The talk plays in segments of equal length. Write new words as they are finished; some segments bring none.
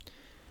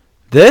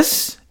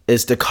This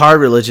is the Car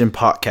Religion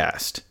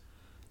Podcast.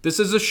 This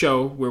is a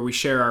show where we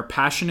share our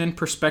passion and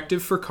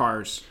perspective for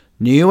cars,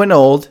 New and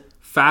old,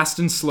 fast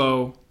and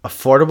slow,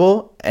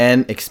 affordable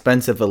and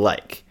expensive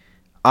alike.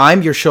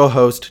 I'm your show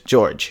host,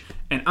 George.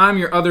 and I'm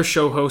your other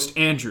show host,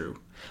 Andrew.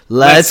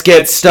 Let's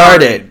get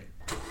started.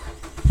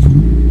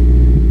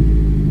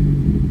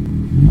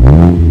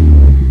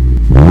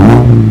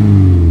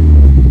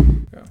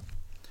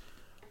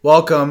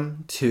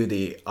 Welcome to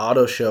the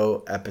Auto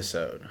Show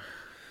episode.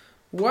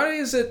 Why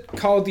is it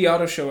called the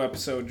Auto Show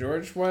episode,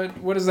 George?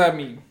 What does that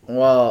mean?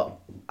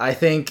 Well, I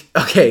think,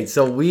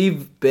 so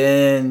we've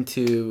been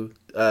to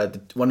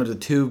one of the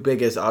two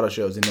biggest auto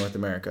shows in North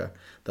America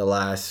the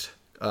last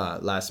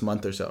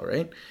month or so,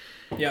 right?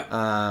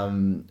 Yeah.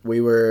 We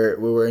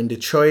were in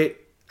Detroit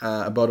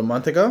about a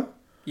month ago.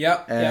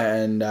 Yeah.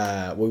 And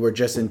we were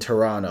just in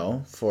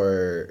Toronto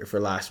for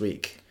last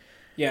week.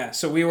 Yeah,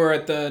 so we were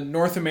at the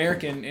North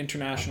American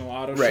International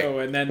Auto Show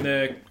and then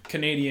the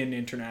Canadian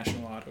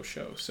International Auto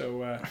Show.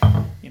 So,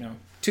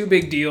 two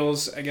big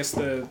deals. I guess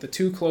the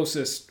two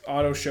closest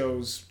auto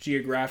shows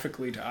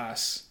geographically to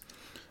us.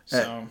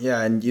 So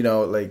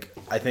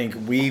I think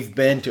we've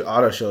been to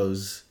auto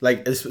shows,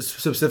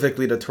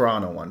 specifically the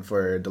Toronto one,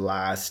 for the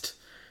last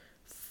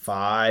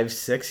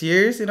 5-6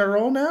 years in a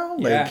row now.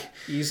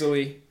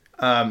 Easily.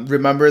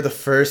 Remember the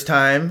first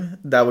time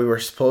that we were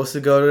supposed to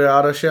go to the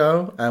auto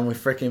show and we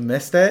freaking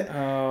missed it?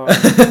 Oh,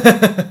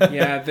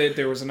 yeah.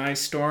 There was an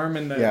ice storm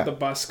and the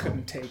bus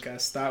couldn't take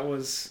us. That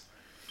was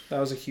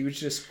a huge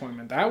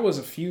disappointment. That was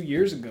a few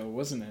years ago,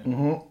 wasn't it?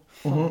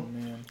 Mm-hmm. Oh,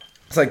 man.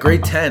 It's like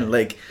grade 10.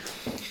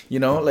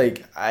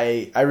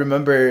 I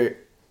remember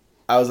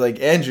I was like,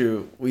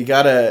 Andrew,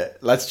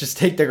 let's just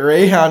take the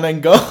Greyhound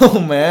and go,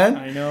 man.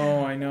 I know.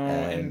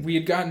 And we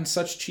had gotten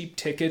such cheap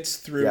tickets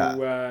through it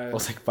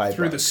was like $5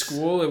 through the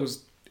school. It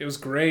was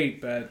great,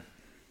 but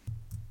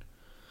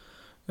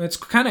it's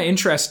kind of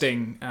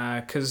interesting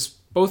because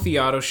both the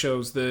auto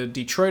shows, the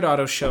Detroit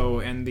Auto Show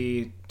and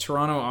the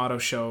Toronto Auto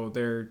Show,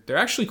 they're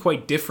actually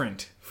quite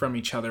different from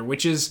each other,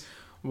 which is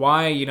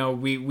why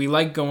we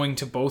like going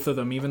to both of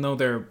them, even though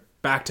they're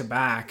back to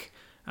back.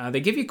 They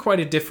give you quite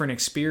a different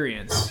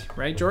experience,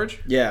 right,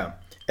 George? Yeah,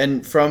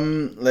 and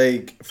from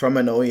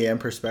an OEM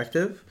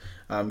perspective,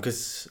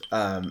 because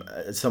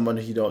someone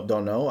who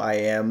don't know, I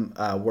am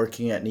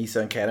working at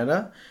Nissan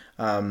Canada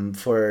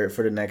for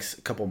the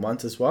next couple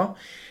months as well.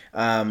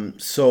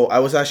 So I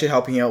was actually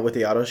helping out with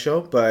the auto show,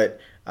 but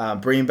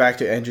bringing back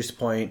to Andrew's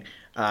point,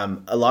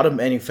 a lot of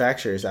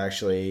manufacturers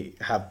actually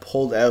have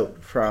pulled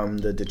out from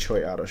the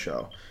Detroit Auto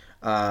Show.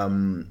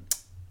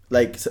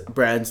 Like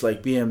brands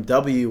like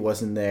BMW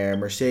wasn't there,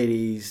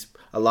 Mercedes,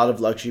 a lot of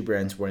luxury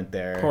brands weren't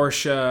there.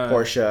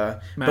 Porsche,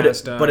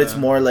 Mazda. But it's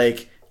more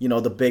like,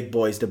 the big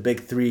boys, the big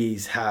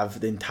threes have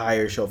the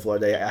entire show floor.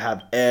 They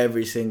have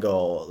every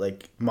single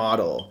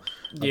model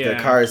of the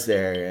cars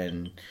there,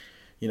 and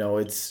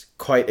it's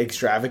quite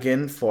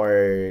extravagant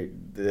for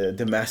the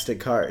domestic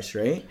cars,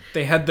 right?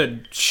 They had the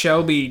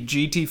Shelby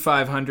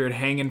GT500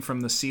 hanging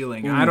from the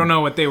ceiling. I don't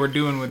know what they were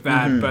doing with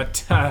that,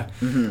 but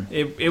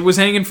it was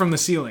hanging from the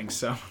ceiling,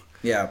 so...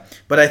 Yeah,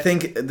 but I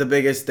think the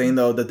biggest thing,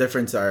 though, the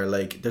difference are,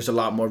 there's a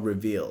lot more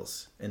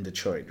reveals in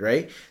Detroit,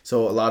 right?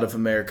 So a lot of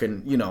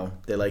American,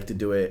 they like to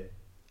do it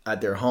at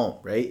their home,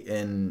 right?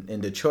 In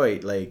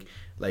Detroit, like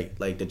the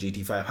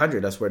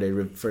GT500, that's where they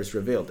first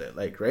revealed it,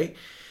 right?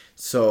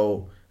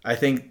 So I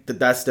think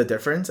that's the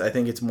difference. I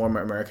think it's more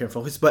American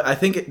focused, but I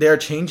think they are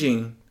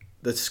changing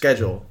the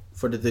schedule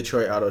for the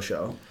Detroit Auto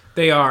Show.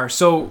 They are.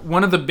 So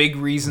one of the big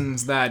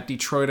reasons that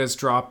Detroit has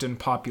dropped in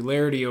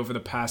popularity over the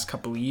past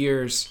couple of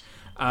years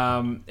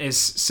is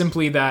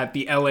simply that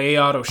the LA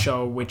Auto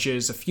Show, which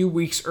is a few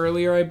weeks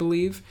earlier, I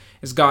believe,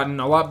 has gotten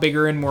a lot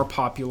bigger and more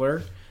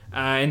popular.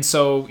 And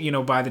so,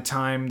 by the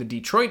time the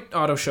Detroit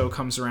Auto Show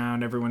comes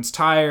around, everyone's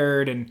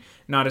tired and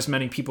not as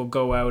many people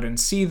go out and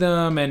see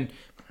them. And,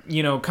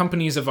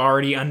 companies have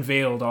already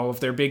unveiled all of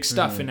their big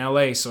stuff in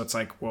LA. So it's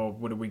like, well,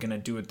 what are we going to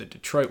do with the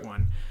Detroit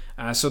one?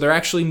 So they're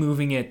actually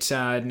moving it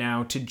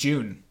now to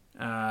June.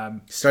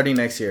 Starting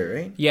next year,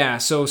 right? Yeah,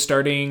 so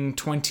starting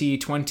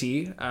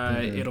 2020,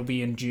 it'll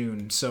be in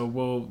June.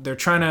 So they're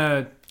trying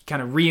to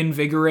kind of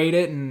reinvigorate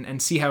it and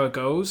see how it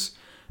goes.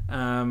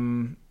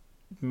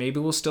 Maybe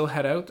we'll still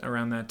head out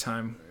around that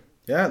time.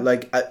 Yeah,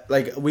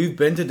 we've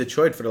been to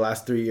Detroit for the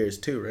last 3 years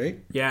too,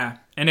 right? Yeah,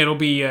 and it'll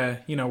be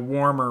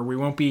warmer. We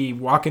won't be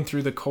walking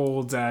through the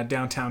cold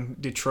downtown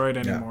Detroit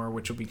anymore,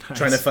 which will be nice.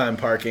 Trying to find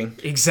parking.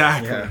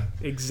 Exactly. Yeah.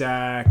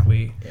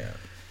 Exactly.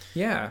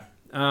 Yeah.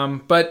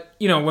 But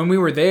when we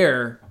were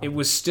there, it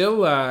was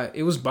still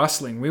it was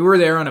bustling. We were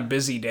there on a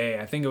busy day.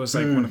 I think it was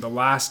one of the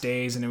last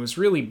days, and it was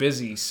really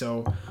busy.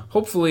 So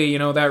hopefully,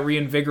 that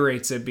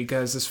reinvigorates it,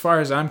 because as far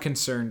as I'm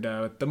concerned,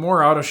 the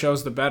more auto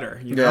shows, the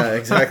better. Yeah,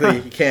 exactly.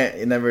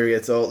 It never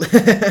gets old.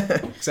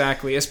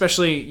 Exactly,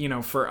 especially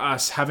for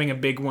us having a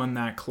big one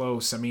that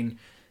close. I mean,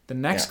 The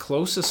next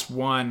closest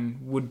one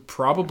would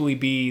probably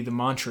be the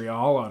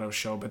Montreal Auto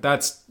Show, but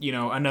that's,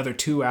 another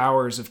 2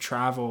 hours of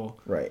travel.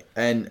 Right.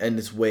 And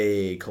it's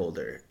way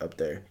colder up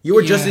there. You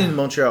were just in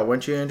Montreal,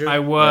 weren't you, Andrew? I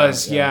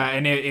was,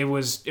 and it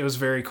was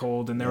very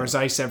cold, and there was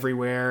ice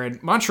everywhere.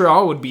 And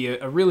Montreal would be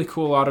a really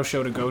cool auto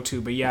show to go to,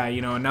 but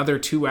another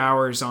 2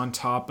 hours on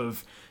top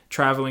of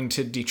traveling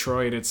to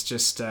Detroit. It's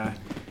just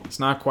it's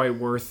not quite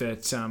worth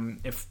it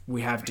if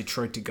we have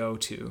Detroit to go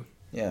to.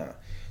 Yeah.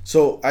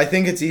 So I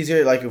think it's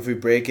easier like if we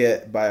break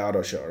it by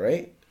auto show,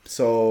 right?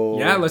 So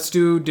yeah, let's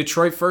do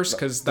Detroit first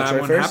because that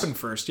one happened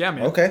first. Yeah,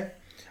 man. Okay.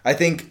 I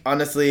think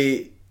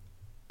honestly,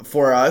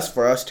 for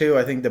us too,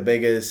 I think the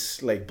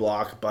biggest like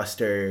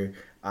blockbuster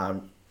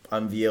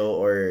unveil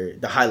or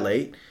the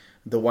highlight,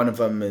 the one of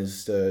them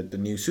is the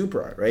new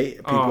Supra, right?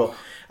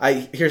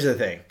 Here's the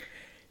thing,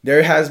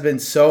 there has been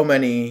so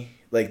many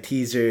like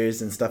teasers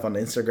and stuff on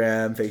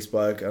Instagram,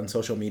 Facebook, on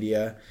social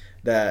media,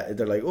 that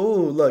they're like, oh,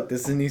 look,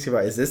 this is a new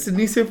Supra. Is this the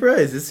new Supra?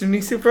 Is this the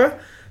new Supra?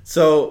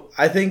 So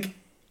I think,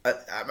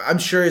 I'm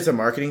sure it's a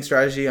marketing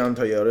strategy on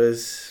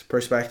Toyota's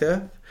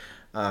perspective.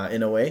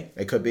 In a way,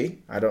 it could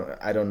be. I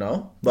don't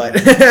know. But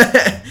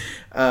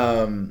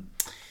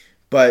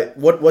but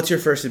what's your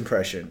first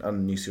impression on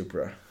the new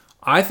Supra?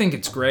 I think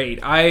it's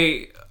great.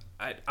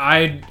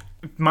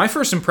 My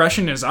first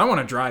impression is I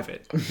want to drive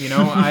it.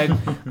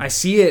 I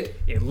see it.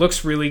 It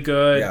looks really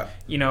good.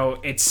 Yeah.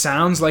 It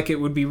sounds like it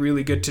would be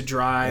really good to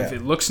drive. Yeah.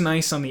 It looks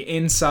nice on the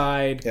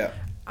inside. Yeah.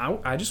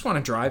 I just want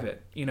to drive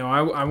it.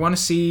 I want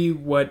to see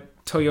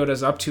what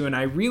Toyota's up to, and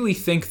I really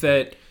think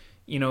that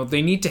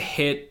they need to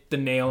hit the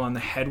nail on the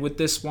head with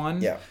this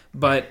one. Yeah.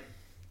 But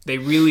they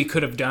really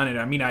could have done it.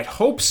 I mean, I'd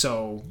hope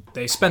so.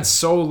 They spent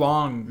so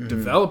long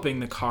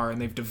developing the car,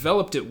 and they've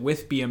developed it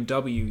with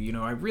BMW.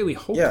 I really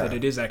hope that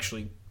it is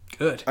actually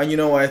good.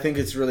 And I think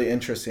it's really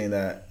interesting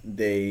that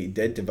they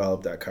did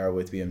develop that car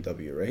with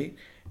BMW, right?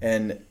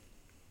 And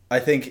I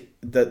think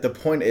that the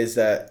point is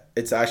that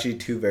it's actually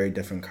two very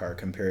different cars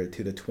compared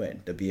to the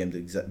twin, the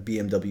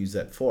BMW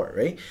Z4,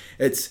 right?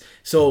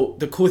 So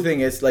the cool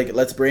thing is, like,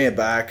 let's bring it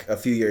back a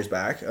few years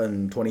back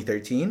in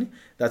 2013.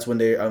 That's when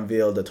they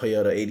unveiled the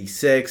Toyota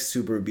 86,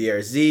 Subaru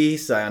BRZ,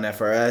 Scion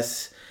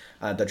FRS,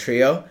 the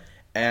Trio.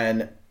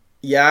 And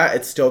yeah,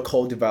 it's still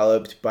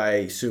co-developed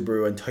by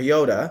Subaru and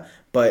Toyota,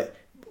 but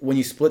when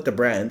you split the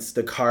brands,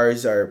 the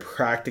cars are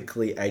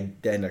practically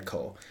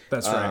identical.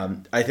 That's right.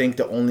 I think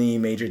the only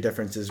major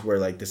differences were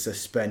like the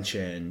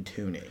suspension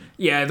tuning.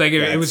 Yeah, like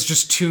it was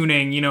just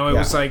tuning. It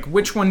was like,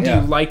 which one do you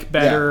like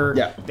better?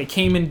 Yeah. They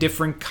came in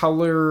different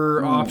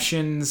color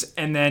options,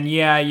 and then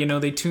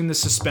they tuned the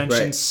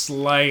suspension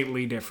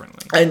slightly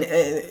differently. And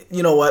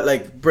you know what?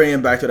 Like,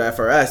 bringing back to the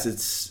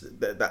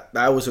FRS,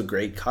 that was a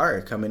great car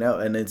coming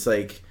out, and it's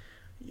like,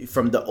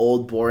 from the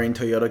old boring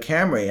Toyota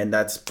Camry, and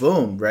that's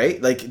boom,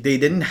 right? Like, they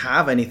didn't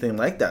have anything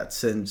like that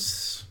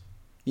since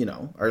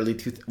early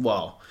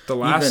the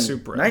last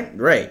Supra,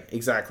 right?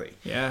 Exactly.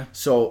 Yeah.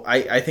 So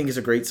I think it's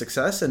a great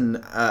success,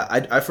 and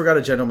I forgot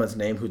a gentleman's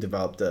name who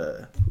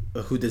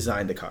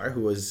designed the car,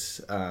 who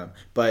was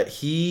but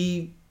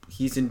he's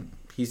in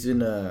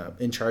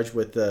charge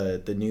with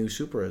the new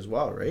Supra as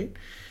well, right?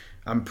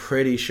 I'm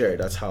pretty sure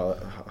that's how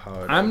it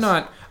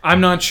is.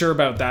 I'm not sure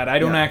about that. I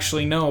don't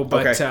actually know,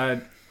 but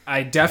okay.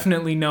 I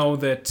definitely know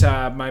that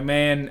my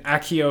man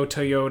Akio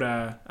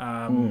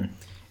Toyoda,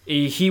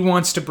 he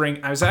wants to bring.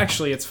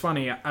 It's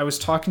funny. I was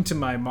talking to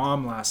my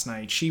mom last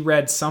night. She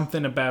read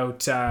something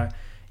about the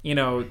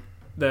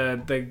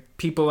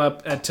people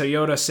up at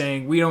Toyota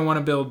saying we don't want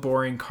to build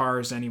boring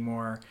cars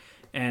anymore.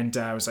 And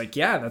I was like,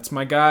 yeah, that's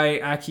my guy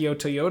Akio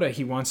Toyoda.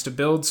 He wants to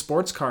build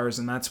sports cars,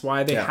 and that's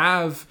why they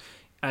have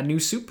a new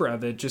Supra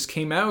that just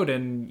came out.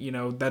 And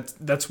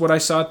that's what I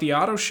saw at the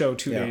auto show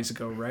 2 days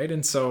ago, right?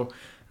 And so.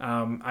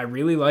 I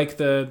really like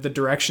the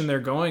direction they're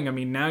going. I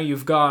mean, now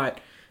you've got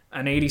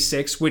an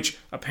 86, which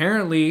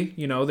apparently,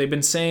 they've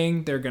been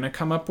saying they're going to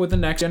come up with a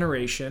next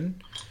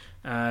generation.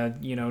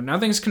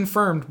 Nothing's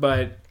confirmed,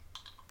 but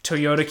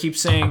Toyota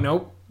keeps saying,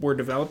 nope, we're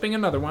developing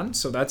another one,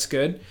 so that's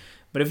good.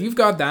 But if you've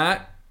got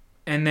that,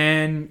 and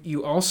then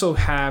you also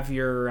have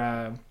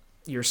your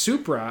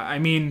Supra, I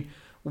mean,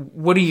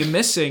 what are you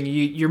missing?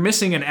 You're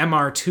missing an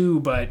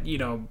MR2, but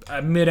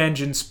a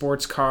mid-engine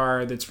sports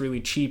car that's really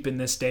cheap in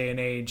this day and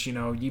age.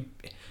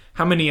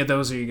 How many of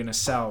those are you going to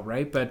sell,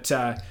 right? But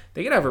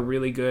they could have a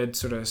really good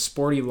sort of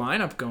sporty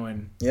lineup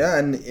going. Yeah,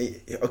 and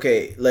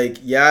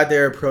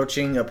they're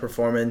approaching a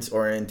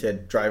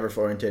performance-oriented,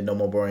 driver-oriented, no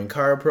more boring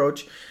car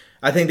approach.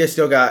 I think they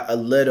still got a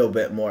little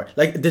bit more.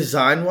 Like,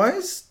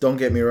 design-wise, don't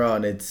get me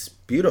wrong, it's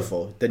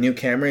beautiful. The new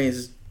Camry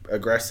is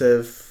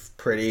aggressive,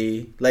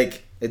 pretty,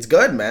 like. It's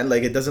good, man.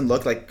 Like, it doesn't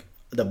look like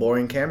the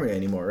boring Camry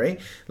anymore, right?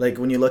 Like,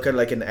 when you look at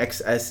like an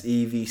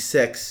XSE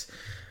V6,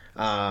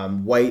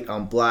 white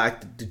on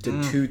black, the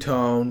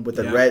two-tone with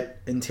the red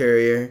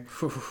interior.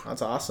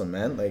 That's awesome,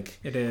 man. Like,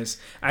 it is.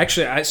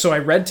 Actually, I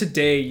read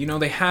today,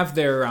 they have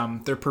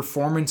their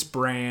performance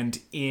brand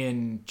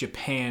in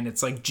Japan.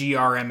 It's like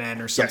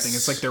GRMN or something. Yes.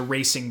 It's like their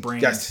racing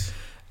brand. Yes.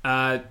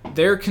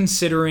 They're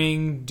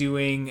considering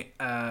doing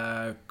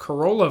a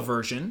Corolla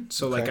version,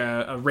 so like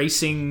a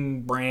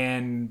racing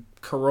brand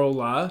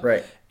Corolla,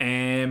 Right.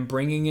 and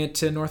bringing it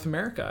to North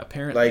America.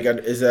 Apparently,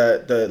 Like, is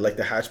that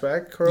the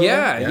hatchback Corolla?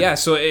 yeah.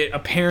 So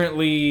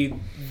apparently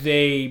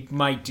they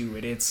might do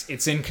it.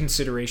 It's in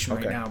consideration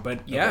right now. But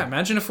yeah,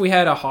 imagine if we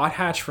had a hot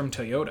hatch from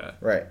Toyota.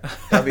 Right.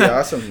 That'd be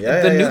awesome.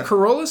 Yeah. The new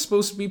Corolla is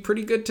supposed to be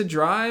pretty good to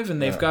drive,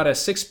 and they've got a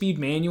 6-speed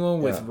manual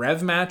with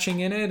rev matching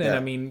in it. And I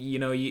mean,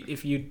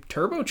 if you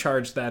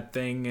turbocharge that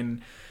thing,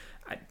 and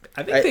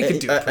I think they could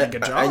do a pretty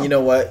good job. And you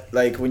know what?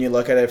 Like, when you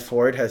look at it,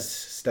 Ford has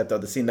stepped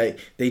out the scene. Like,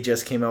 they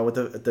just came out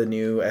with the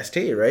new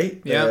ST,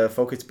 right? The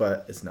Focus,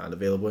 but it's not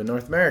available in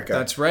North America.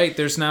 That's right.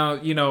 There's now,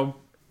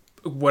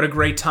 what a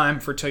great time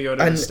for Toyota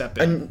to step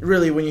in. And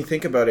really, when you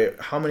think about it,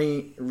 how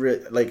many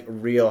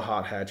real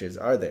hot hatches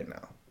are there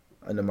now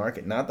in the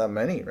market? Not that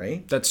many,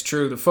 right? That's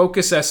true. The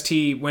Focus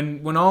ST,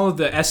 when all of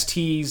the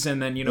STs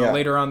and then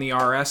later on the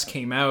RS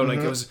came out, like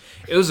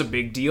it was a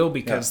big deal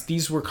because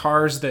these were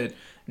cars that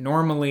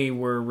normally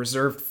were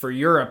reserved for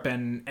Europe,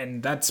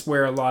 and that's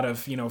where a lot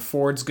of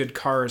Ford's good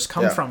cars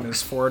come from,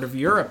 is Ford of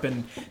Europe,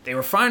 and they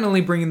were finally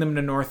bringing them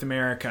to North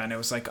America, and it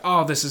was like,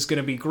 oh, this is going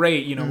to be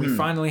great. We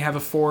finally have a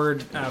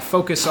Ford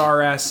Focus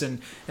RS, and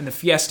the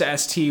Fiesta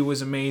ST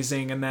was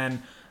amazing, and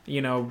then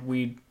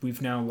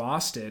we've now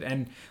lost it.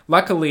 And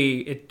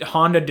luckily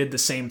Honda did the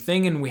same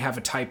thing, and we have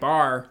a Type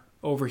R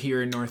over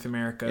here in North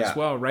America as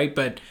well, right?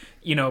 But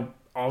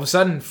all of a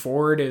sudden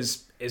Ford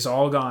is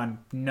all gone.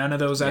 None of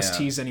those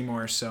STs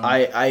anymore. So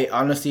I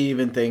honestly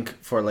even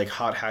think for like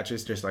hot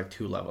hatches, there's like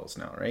 2 levels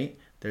now, right?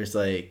 There's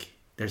like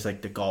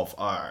the Golf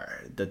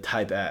R, the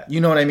Type S.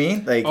 You know what I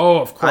mean? Like, oh,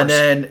 of course.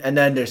 And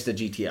then there's the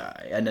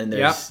GTI, and then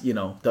there's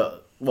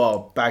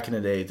back in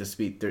the day the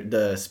Speed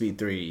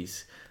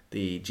 3s,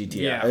 the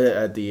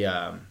GTI,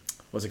 the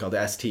what's it called,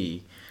 the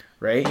ST,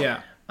 right?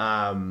 Yeah.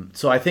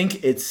 So I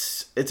think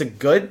it's a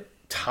good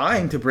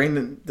time to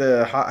bring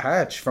the hot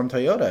hatch from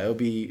Toyota. It'll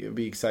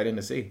be exciting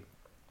to see.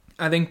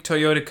 I think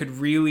Toyota could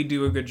really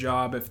do a good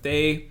job if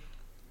they,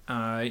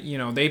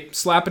 they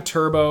slap a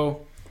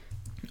turbo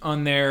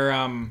on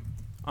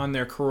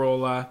their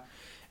Corolla,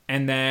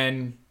 and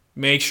then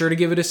make sure to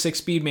give it a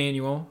 6-speed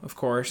manual, of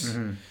course,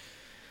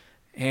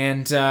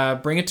 and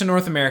bring it to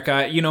North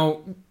America.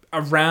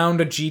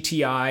 Around a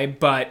GTI,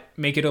 but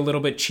make it a little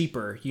bit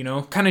cheaper.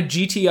 Kind of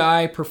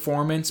GTI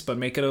performance, but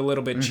make it a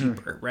little bit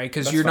cheaper, right?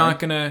 Because you're not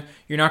gonna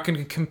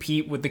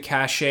compete with the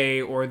cachet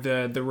or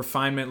the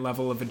refinement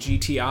level of a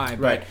GTI.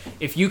 But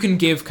if you can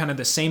give kind of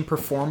the same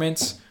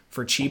performance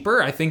for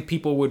cheaper, I think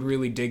people would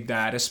really dig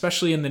that,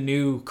 especially in the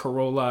new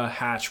Corolla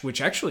hatch, which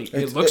actually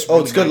it looks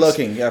really it's good nice.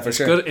 Looking, yeah, for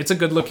sure. It's a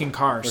good looking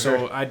car.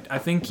 So I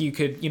think you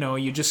could,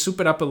 you just soup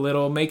it up a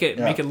little, make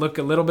it look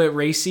a little bit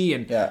racy,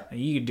 and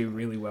you could do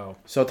really well.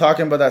 So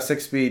talking about that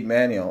 6-speed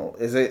manual,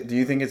 do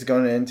you think it's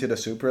going into the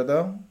Supra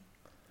though?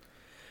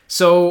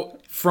 So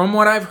from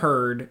what I've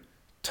heard,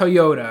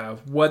 Toyota,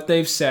 what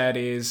they've said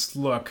is,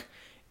 look,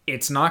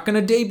 it's not going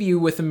to debut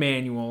with a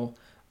manual,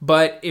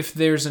 but if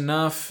there's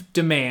enough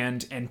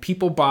demand and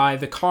people buy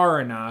the car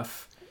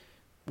enough,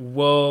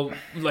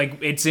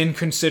 it's in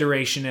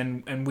consideration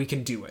and we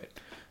can do it.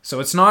 So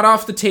it's not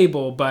off the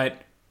table,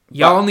 but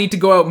y'all need to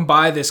go out and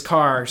buy this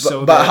car.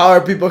 But how are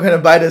people going to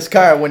buy this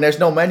car when there's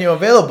no manual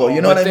available?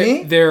 You know what I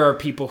mean? There are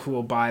people who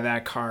will buy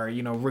that car,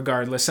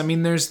 regardless. I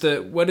mean, there's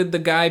what did the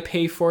guy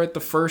pay for it? The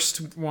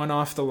first one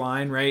off the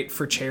line, right?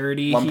 For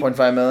charity.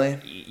 1.5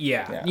 million?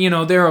 Yeah.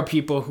 There are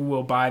people who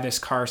will buy this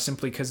car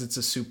simply because it's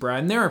a Supra.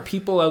 And there are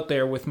people out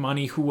there with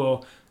money who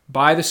will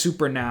buy the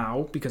Supra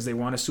now because they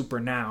want a Supra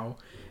now.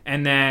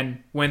 And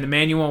then when the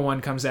manual one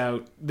comes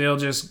out, they'll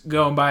just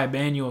go and buy a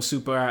manual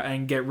Supra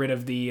and get rid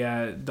of the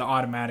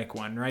automatic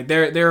one, right?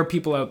 There are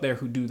people out there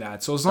who do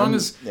that. So as long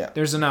as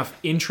there's enough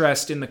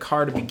interest in the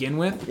car to begin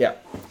with,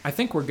 I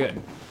think we're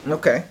good.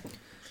 Okay.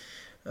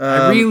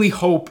 I really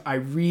hope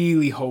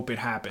it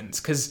happens,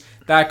 because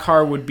that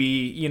car would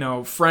be,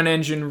 front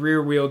engine,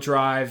 rear wheel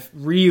drive,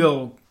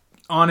 real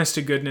honest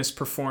to goodness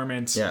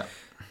performance. Yeah.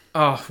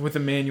 Oh, with a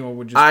manual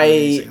would just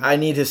be amazing. I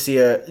need to see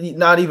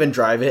not even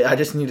drive it. I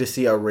just need to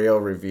see a real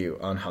review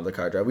on how the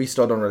car drives. We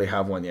still don't really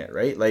have one yet,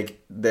 right?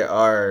 Like, there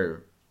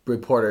are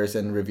reporters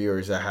and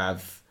reviewers that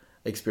have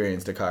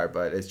experienced the car,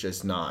 but it's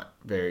just not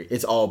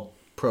it's all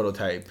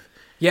prototype.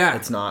 Yeah.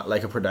 It's not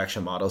like a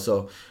production model.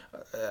 So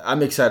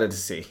I'm excited to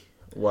see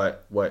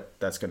what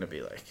that's going to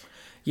be like.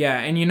 Yeah,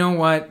 and you know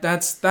what?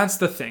 That's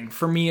the thing.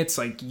 For me, it's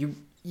like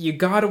you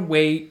gotta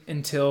wait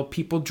until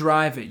people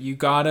drive it. You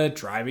gotta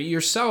drive it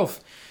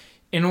yourself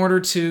in order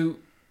to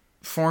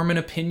form an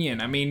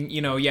opinion. I mean,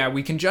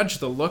 we can judge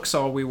the looks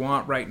all we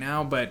want right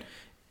now, but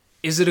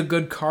is it a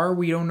good car?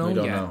 We don't know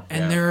yet.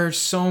 And there are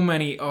so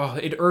many,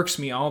 it irks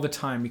me all the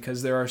time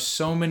because there are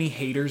so many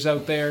haters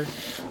out there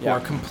who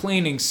are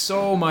complaining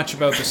so much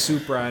about the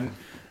Supra, and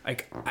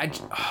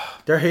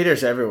there are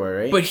haters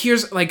everywhere, right? But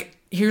here's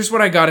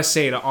what I gotta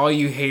say to all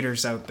you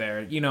haters out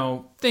there.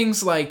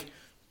 Things like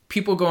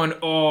people going,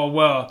 oh,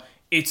 well,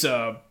 it's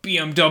a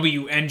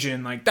BMW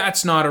engine, like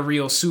that's not a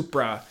real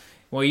Supra.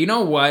 Well, you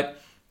know what?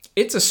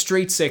 it's a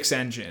straight six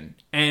engine.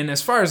 And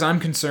as far as I'm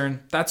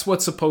concerned, that's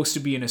what's supposed to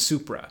be in a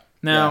Supra.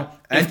 Now,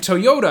 if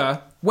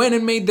Toyota went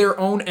and made their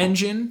own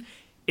engine,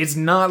 it's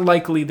not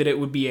likely that it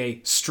would be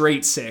a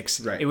straight six.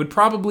 Right. It would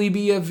probably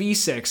be a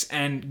V6.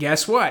 And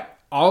guess what?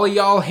 All of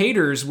y'all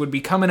haters would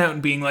be coming out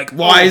and being like,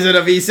 why is it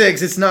a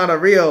V6? It's not a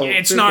real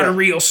It's Supra. not a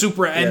real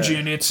Supra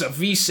engine. It's a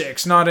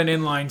V6, not an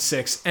inline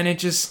six. And it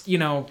just,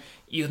 you'll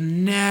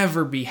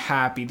never be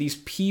happy. These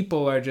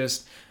people are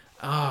just,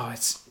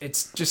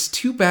 it's just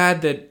too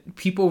bad that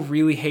people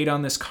really hate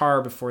on this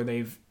car before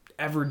they've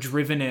ever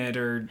driven it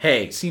or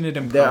seen it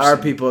in person. There are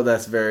people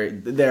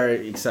they're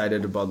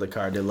excited about the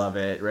car. They love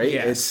it, right?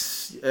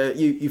 Yes. It's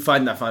you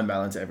find that fine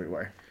balance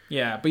everywhere.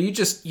 Yeah, but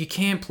you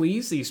can't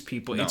please these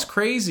people. No. It's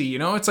crazy,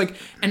 It's like,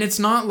 and it's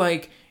not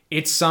like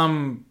it's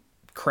some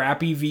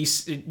crappy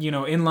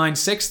inline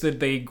six that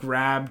they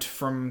grabbed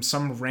from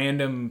some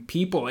random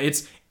people.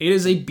 It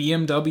is a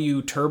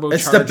BMW turbocharged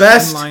it's the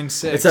best inline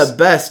six. It's the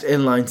best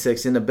inline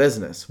six in the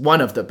business.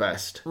 One of the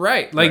best.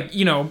 Right. Like,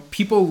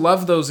 people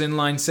love those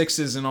inline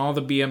sixes and all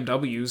the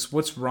BMWs.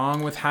 What's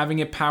wrong with having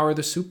it power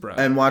the Supra?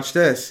 And watch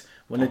this.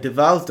 When it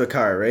developed the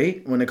car,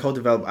 right? When it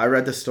co-developed, I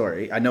read the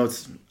story. I know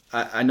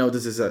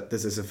this is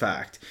a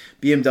fact.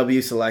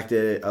 BMW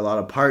selected a lot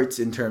of parts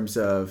in terms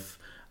of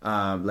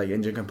like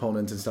engine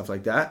components and stuff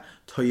like that.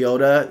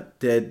 Toyota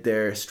did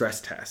their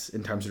stress tests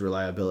in terms of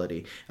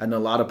reliability, and a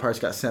lot of parts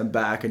got sent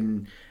back,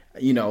 and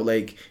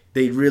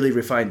they really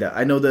refined that.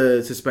 I know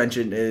the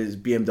suspension is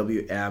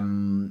BMW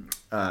M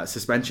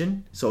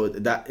suspension, so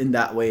that in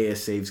that way it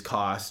saves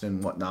cost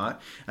and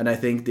whatnot. And I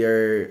think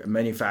they're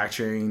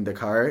manufacturing the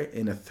car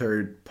in a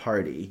third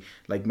party,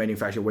 like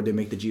manufacturer where they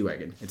make the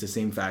G-Wagon. It's the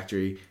same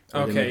factory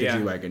where they make the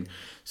G-Wagon.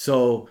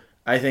 So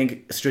I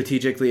think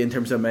strategically in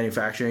terms of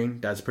manufacturing,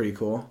 that's pretty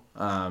cool.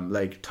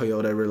 Like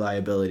Toyota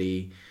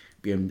reliability,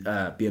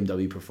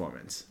 BMW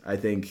performance. I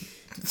think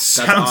that's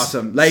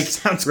awesome. Like,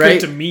 sounds right?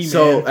 good to me, man.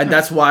 So, and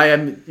that's why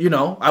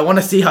I want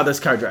to see how this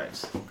car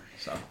drives.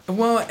 So.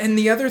 Well, and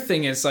the other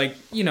thing is, like,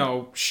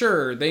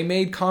 sure, they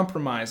made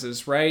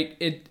compromises, right?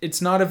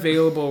 It's not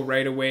available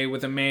right away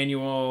with a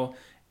manual,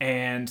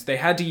 and they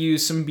had to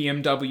use some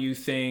BMW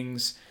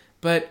things,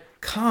 but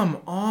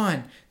come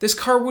on. This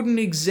car wouldn't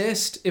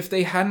exist if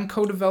they hadn't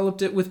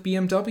co-developed it with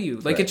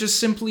BMW. Like, It just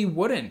simply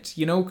wouldn't.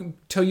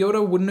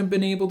 Toyota wouldn't have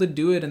been able to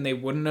do it, and they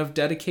wouldn't have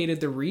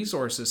dedicated the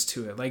resources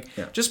to it. Like,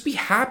 just be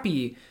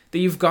happy that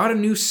you've got a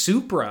new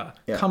Supra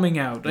coming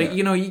out. Like,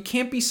 you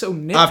can't be so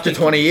nitpicky. After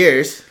 20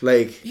 years,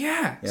 like...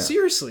 Yeah,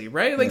 seriously,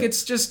 right? Like,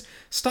 it's just,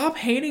 stop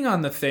hating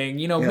on the thing.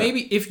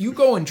 Maybe if you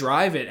go and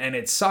drive it and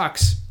it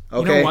sucks...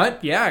 Okay. You know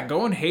what? Yeah,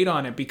 go and hate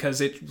on it because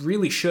it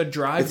really should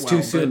drive well. It's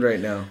too soon right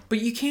now. But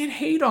you can't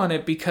hate on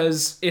it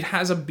because it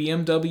has a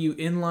BMW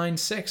inline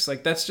six.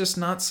 Like, that's just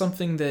not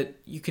something that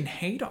you can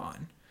hate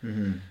on.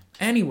 Mm-hmm.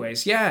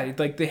 Anyways, yeah,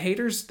 like the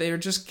haters, they're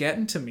just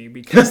getting to me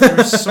because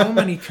there's so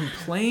many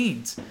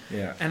complaints.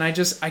 Yeah. And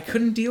I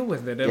couldn't deal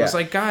with it. It was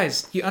like,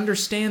 guys, you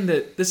understand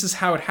that this is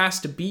how it has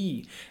to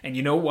be. And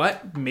you know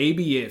what?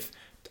 Maybe if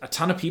a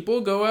ton of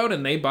people go out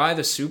and they buy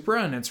the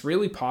Supra and it's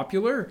really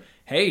popular...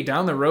 Hey,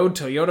 down the road,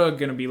 Toyota are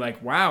going to be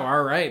like, wow,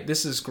 all right,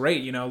 this is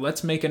great.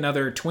 Let's make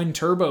another twin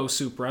turbo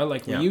Supra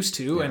like we used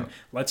to, and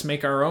let's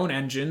make our own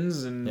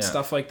engines and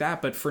stuff like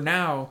that. But for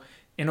now,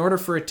 in order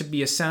for it to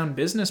be a sound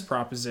business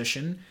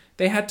proposition,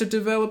 they had to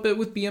develop it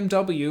with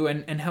BMW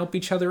and help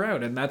each other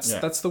out. And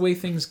that's the way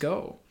things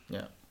go.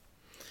 Yeah.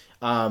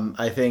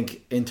 I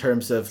think in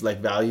terms of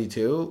like value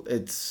too,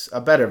 it's a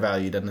better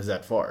value than the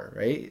Z4,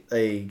 right?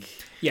 Like,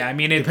 yeah, I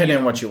mean, depending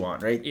on what you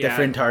want, right? Yeah.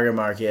 Different target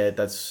market.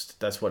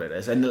 That's what it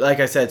is. And like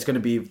I said, it's going to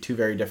be two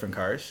very different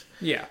cars.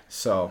 Yeah.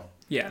 So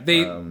yeah,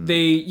 they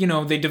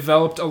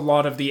developed a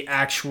lot of the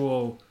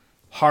actual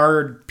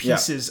hard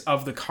pieces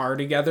of the car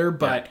together,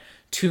 but. Yeah.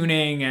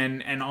 Tuning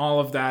and all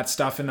of that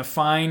stuff and the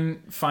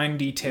fine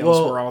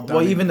details were all done.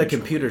 Well, even the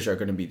computers are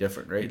going to be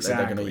different, right?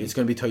 Exactly. Like it's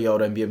going to be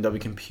Toyota and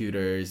BMW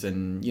computers,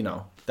 and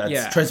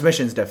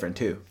transmission's different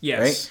too. Yes.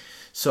 Right.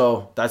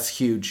 So that's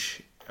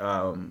huge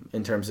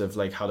in terms of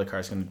like how the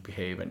car's going to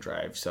behave and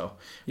drive. So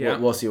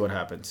we'll see what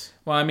happens.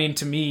 Well, I mean,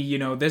 to me,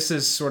 this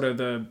is sort of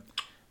the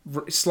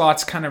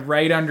slots kind of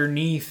right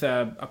underneath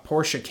a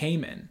Porsche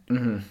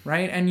Cayman,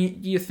 right? And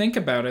you think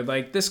about it,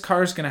 like this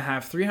car's going to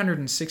have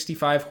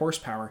 365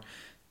 horsepower.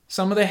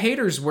 Some of the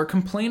haters were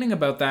complaining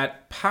about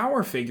that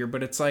power figure,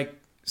 but it's like,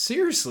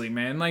 seriously,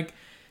 man, like,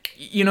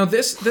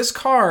 this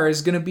car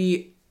is going to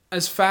be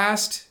as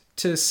fast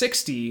to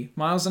 60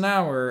 miles an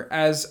hour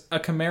as a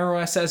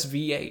Camaro SS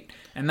V8.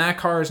 And that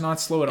car is not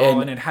slow at all,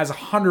 and it has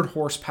 100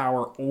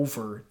 horsepower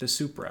over the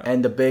Supra.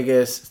 And the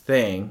biggest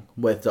thing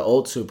with the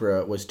old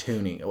Supra was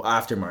tuning,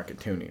 aftermarket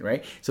tuning,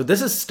 right? So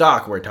this is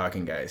stock we're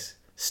talking, guys.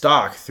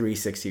 Stock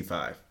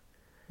 365.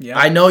 Yeah.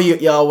 I know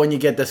y'all, when you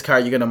get this car,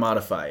 you're going to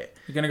modify it.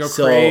 You're going to go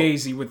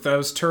crazy. With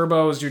those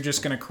turbos, you're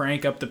just going to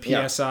crank up the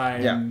PSI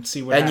and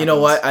see what happens. And you know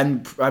what?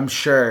 I'm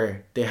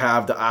sure they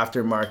have the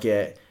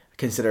aftermarket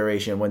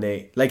consideration when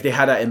they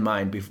had that in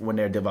mind before, when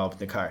they're developing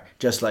the car,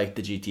 just like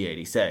the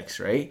GT86,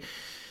 right?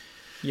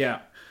 Yeah.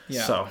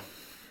 So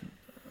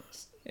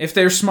If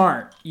they're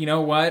smart, you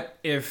know what?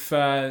 If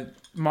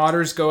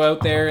modders go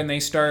out there and they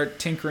start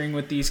tinkering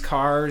with these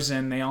cars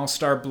and they all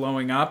start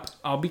blowing up,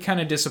 I'll be kind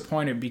of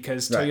disappointed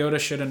because Toyota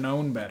should have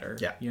known better.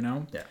 Yeah. You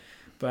know? Yeah.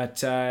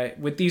 But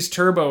with these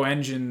turbo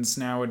engines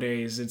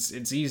nowadays,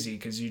 it's easy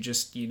because you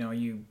just,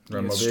 you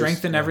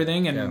strengthen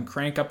everything and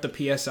crank up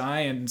the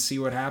PSI and see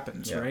what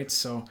happens, right?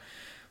 So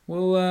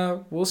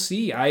we'll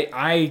see.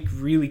 I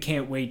really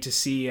can't wait to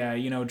see,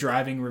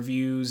 driving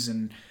reviews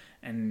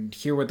and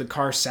hear what the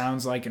car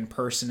sounds like in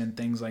person and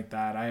things like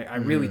that. I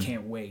really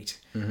can't wait.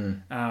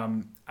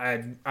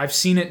 I've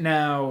seen it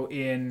now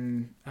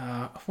in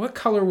what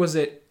color was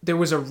it? There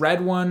was a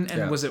red one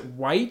and was it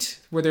white?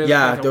 Were there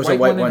there was a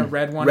white one and a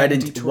red one?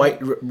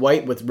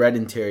 White with red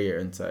interior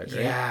inside.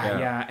 Right?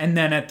 Yeah. And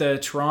then at the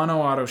Toronto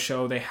Auto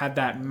Show, they had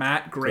that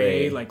matte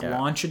gray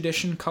launch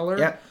edition color.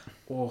 Yeah.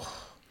 Oh,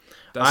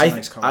 that's a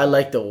nice color. I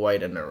like the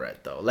white and the red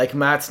though. Like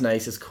matte's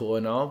nice, it's cool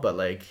and all, but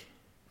like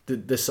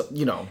this,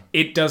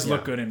 it does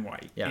look good in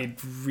white. Yeah. It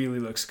really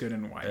looks good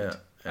in white.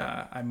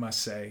 I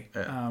must say.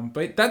 Yeah.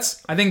 But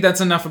I think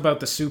that's enough about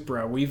the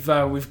Supra. We've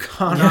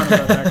gone on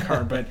about that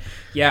car, but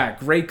yeah,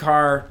 great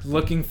car.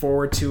 Looking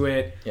forward to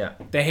it. Yeah.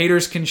 The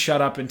haters can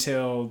shut up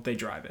until they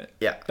drive it.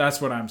 Yeah.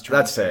 That's what I'm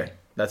trying to say. That's fair.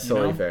 That's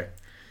totally fair.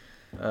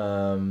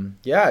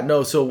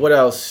 So what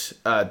else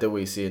did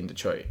we see in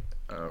Detroit?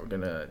 We're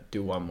gonna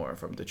do one more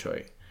from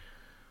Detroit.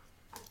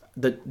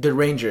 The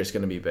Ranger is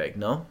gonna be big,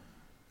 no?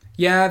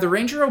 Yeah, the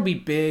Ranger will be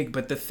big,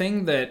 but the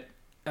thing that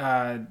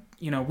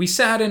we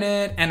sat in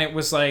it and it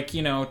was like,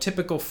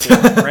 typical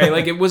Ford, right?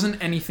 Like it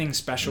wasn't anything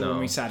special when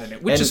we sat in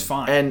it, which is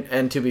fine.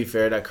 And to be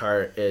fair, that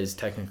car is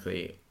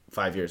technically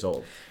 5 years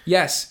old.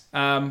 Yes,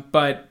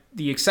 but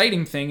the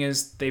exciting thing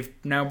is they've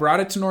now brought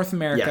it to North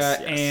America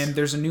and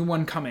there's a new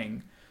one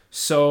coming.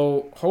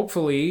 So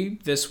hopefully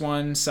this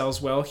one sells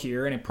well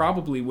here, and it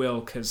probably will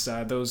because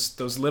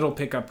those little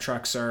pickup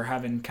trucks are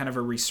having kind of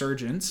a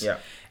resurgence. Yeah.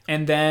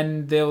 And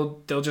then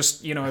they'll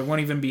just, it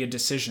won't even be a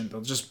decision.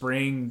 They'll just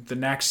bring the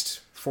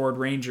next Ford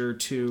Ranger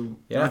to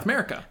North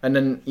America. And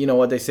then,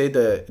 what they say,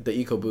 the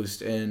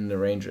EcoBoost in the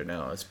Ranger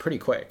now is pretty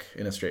quick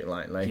in a straight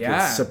line. Like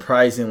it's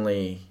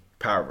surprisingly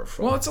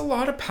powerful. Well, it's a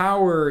lot of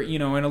power,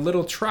 in a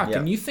little truck. Yeah.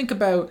 And you think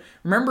about,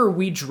 remember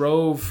we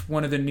drove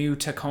one of the new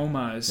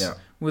Tacomas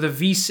with a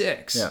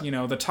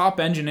V6, the top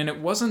engine, and it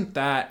wasn't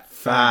that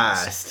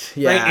fast.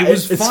 Yeah, right? It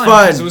was it's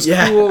fun. It was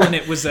cool, and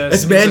it was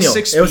it's manual.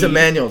 It was a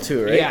manual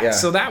too, right? Yeah,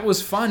 so that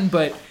was fun.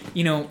 But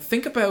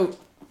think about,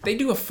 they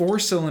do a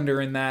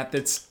 4-cylinder in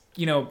that's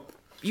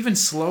even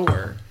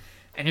slower,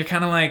 and you're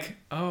kind of like,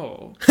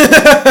 oh.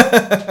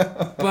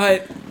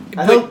 but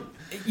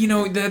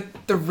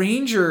the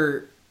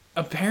Ranger.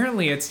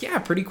 Apparently it's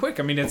pretty quick.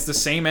 I mean, it's the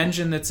same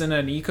engine that's in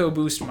an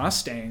EcoBoost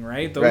Mustang,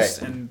 right?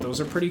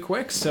 Those are pretty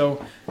quick.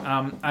 So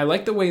I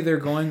like the way they're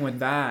going with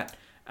that.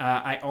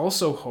 I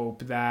also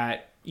hope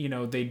that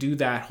they do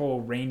that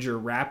whole Ranger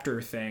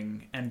Raptor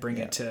thing and bring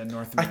it to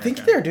North America. I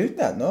think they're doing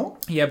that, no?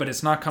 Yeah, but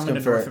it's not coming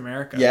to North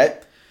America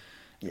yet.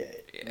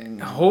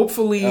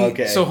 Hopefully.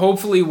 Okay. So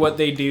hopefully what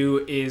they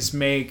do is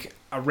make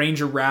a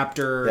Ranger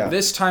Raptor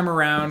this time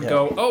around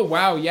go, oh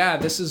wow,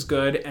 this is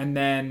good, and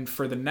then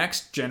for the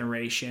next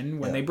generation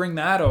when they bring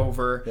that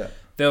over,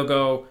 they'll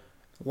go,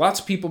 lots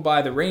of people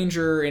buy the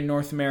Ranger in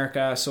North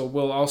America, so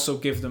we'll also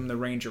give them the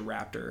Ranger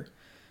Raptor,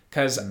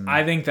 because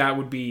I think that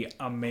would be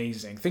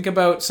amazing. Think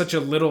about such a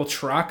little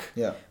truck,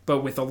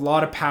 but with a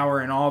lot of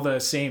power and all the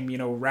same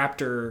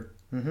Raptor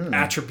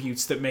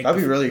attributes that make that'd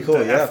be really cool.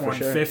 The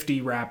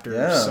F-150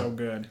 Raptor so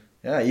good.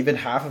 Yeah, even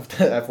half of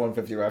the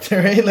F-150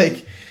 Raptor, right?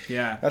 Like,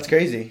 that's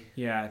crazy.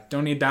 Yeah,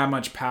 don't need that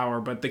much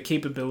power, but the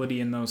capability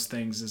in those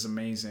things is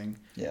amazing.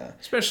 Yeah.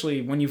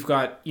 Especially when you've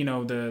got, the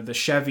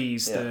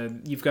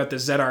Chevys, you've got the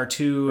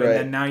ZR2, and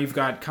then now you've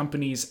got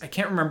companies, I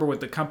can't remember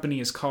what the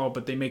company is called,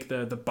 but they make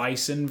the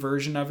Bison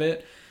version of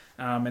it.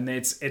 And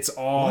it's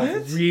all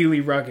really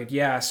rugged.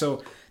 Yeah,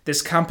 so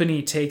this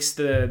company takes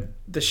the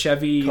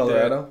Chevy...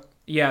 Colorado?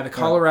 The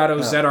Colorado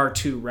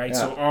ZR2, right? Yeah.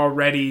 So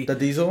already... The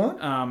diesel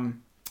one?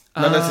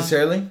 Not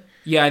necessarily.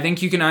 Yeah, I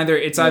think you can either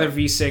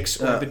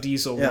V6 or the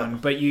diesel one,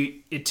 but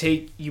you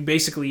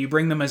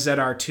bring them a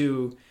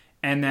ZR2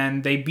 and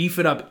then they beef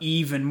it up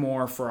even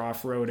more for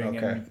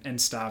off-roading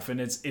and stuff,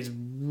 and it's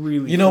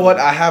really. You know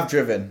what? I have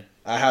driven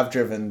the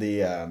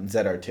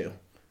ZR2.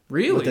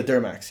 Really? With the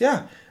Duramax.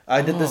 Yeah,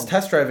 I did this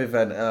test drive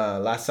event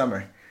last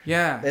summer.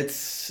 Yeah,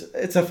 it's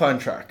a fun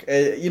truck.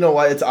 You know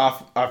what? It's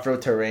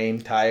off-road terrain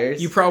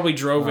tires. You probably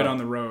drove it on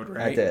the road,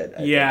 right? I did.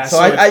 Yeah. So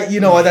I you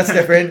know what? That's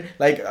different.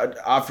 Like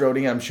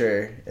off-roading, I'm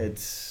sure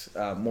it's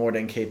more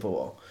than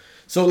capable.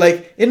 So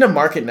like in the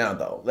market now,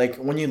 though, like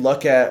when you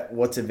look at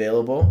what's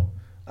available,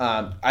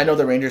 I know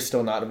the Ranger's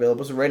still not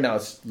available. So right now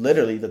it's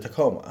literally the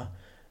Tacoma,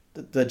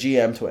 the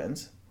GM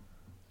twins,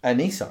 and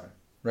Nissan,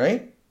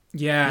 right?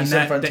 Yeah,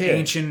 Nissan and the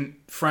ancient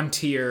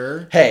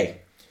Frontier. Hey.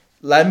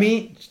 I'm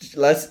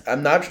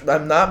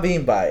not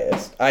being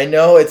biased. I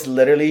know it's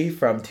literally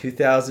from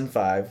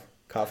 2005.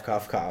 Cough,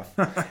 cough, cough.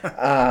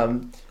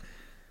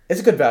 It's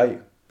a good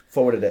value.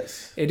 for what it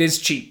is. It is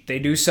cheap. They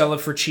do sell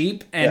it for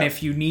cheap. And Yeah.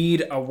 if you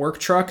need a work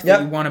truck that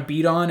Yep. you want to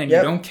beat on and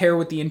Yep. you don't care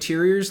what the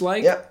interior's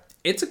like, Yep.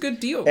 it's a good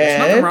deal. There's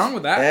nothing wrong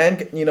with that.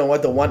 And you know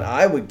what? The one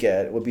I would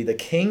get would be the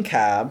King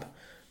Cab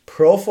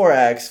Pro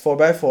 4X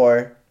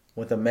 4x4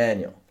 with a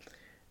manual.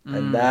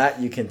 And that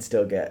you can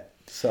still get.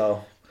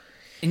 So...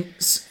 And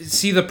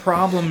see, the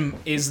problem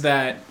is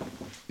that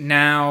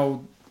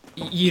now,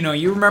 you know,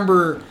 you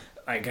remember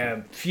like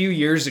a few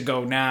years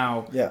ago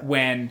now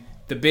when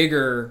the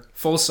bigger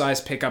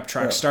full-size pickup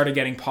trucks started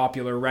getting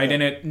popular, right?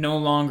 And it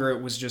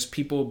was just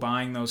people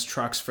buying those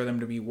trucks for them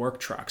to be work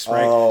trucks,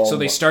 right? So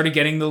they started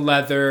getting the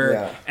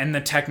leather and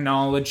the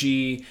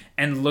technology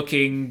and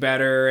looking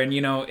better. And,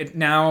 you know,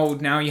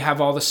 now you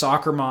have all the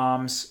soccer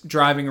moms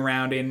driving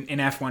around in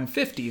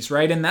F-150s,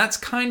 right? And that's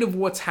kind of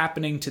what's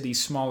happening to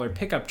these smaller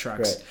pickup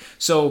trucks. Right.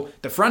 So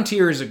the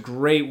Frontier is a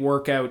great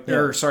work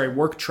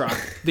truck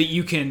that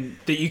you can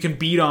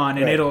beat on,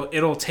 and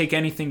it'll take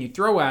anything you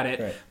throw at it.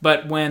 Right.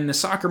 But when the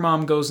soccer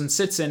mom goes and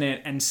sits in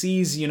it and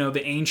sees, you know,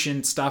 the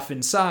ancient stuff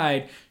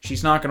inside,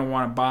 she's not going to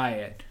want to buy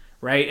it,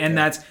 right? And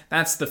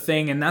that's the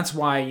thing, and that's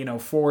why, you know,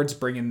 Ford's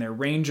bringing their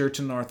Ranger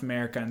to North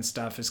America and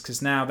stuff, is because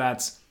now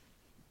that's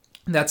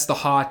the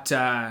hot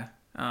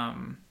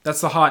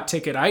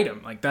ticket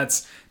item. Like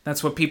that's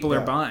what people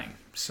are buying.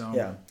 So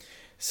yeah.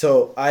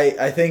 So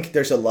I think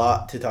there's a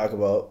lot to talk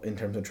about in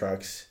terms of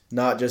trucks.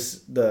 Not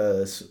just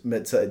the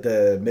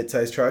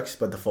mid-size trucks,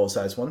 but the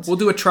full-size ones. We'll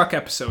do a truck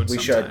episode sometime.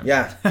 We should.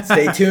 Yeah.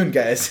 Stay tuned,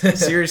 guys.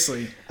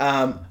 Seriously.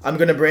 I'm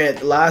going to bring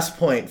it last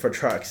point for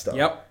trucks, though.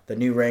 Yep. The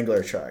new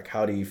Wrangler truck.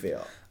 How do you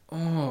feel?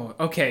 Oh,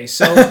 okay.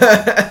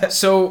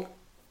 So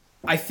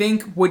I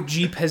think what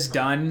Jeep has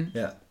done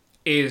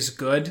is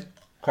good.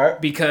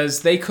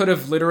 Because they could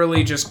have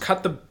literally just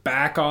cut the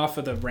back off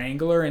of the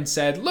Wrangler and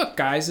said, look,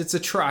 guys, it's a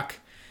truck.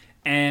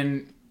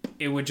 And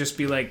it would just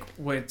be like,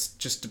 well, it's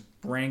just a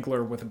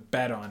Wrangler with a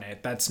bed on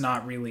it. That's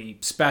not really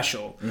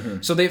special.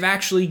 Mm-hmm. So they've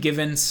actually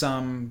given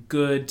some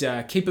good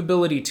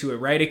capability to it,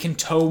 right? It can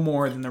tow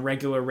more than the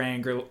regular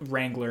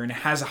Wrangler, and it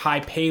has a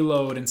high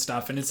payload and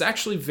stuff. And it's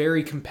actually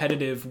very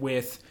competitive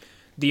with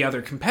the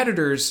other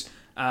competitors,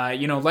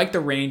 like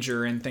the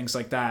Ranger and things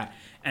like that.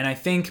 And I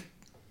think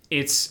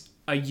it's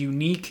a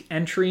unique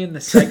entry in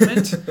the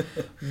segment.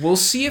 We'll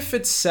see if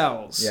it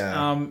sells.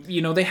 Yeah.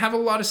 They have a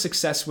lot of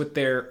success with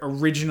their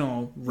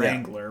original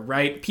Wrangler,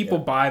 right? People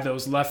buy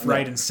those left,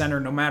 right, and center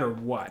no matter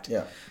what.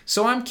 Yeah.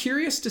 So I'm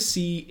curious to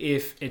see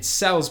if it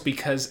sells,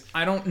 because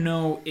I don't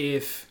know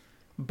if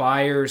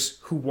buyers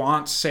who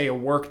want, say, a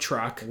work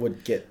truck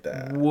would get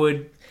that.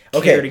 Would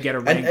care to get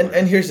a Wrangler.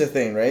 And here's the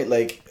thing, right?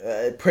 Like,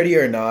 pretty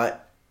or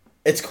not,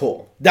 it's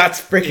cool. That's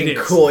freaking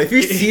cool. If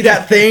you see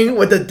that thing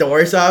with the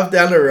doors off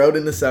down the road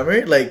in the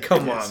summer, like,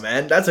 come on,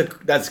 man.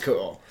 That's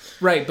cool.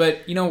 Right,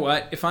 but you know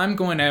what? If I'm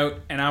going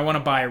out and I want to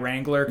buy a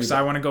Wrangler because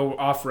I want to go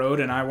off-road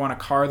and I want a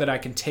car that I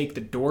can take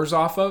the doors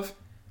off of,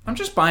 I'm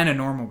just buying a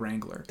normal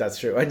Wrangler. That's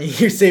true. And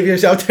you save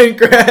yourself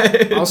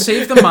 $10,000. I'll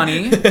save the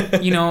money,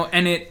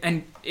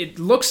 and it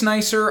looks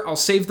nicer. I'll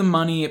save the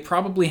money. It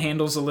probably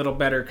handles a little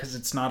better because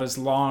it's not as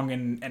long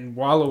and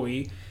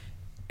wallowy.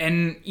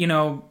 And,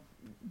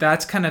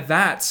 that's kind of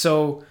that.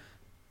 So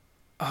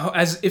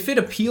as if it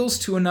appeals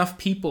to enough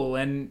people,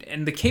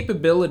 and the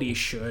capability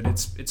should,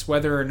 it's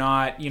whether or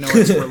not,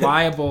 it's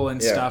reliable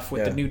and stuff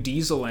with the new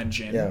diesel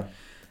engine.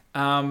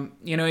 Yeah.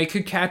 It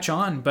could catch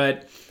on,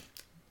 but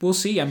we'll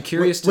see. I'm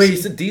curious to see. Wait,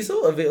 is the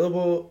diesel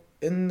available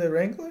in the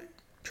Wrangler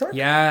truck?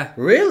 Yeah.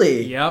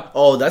 Really? Yep.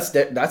 Oh,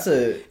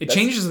 it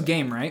changes the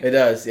game, right? It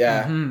does,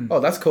 yeah. Mm-hmm. Oh,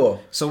 that's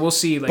cool. So we'll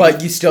see.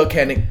 But you still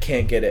can't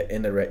get it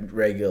in the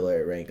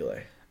regular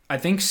Wrangler. I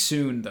think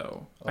soon,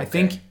 though. Okay. I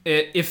think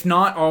if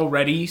not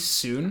already,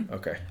 soon.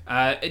 Okay.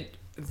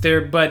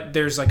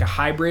 There's like a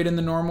hybrid in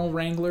the normal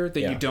Wrangler that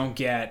you don't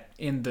get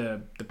in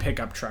the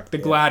pickup truck. The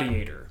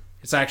Gladiator.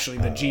 It's actually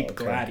the Jeep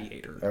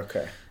Gladiator.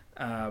 Okay.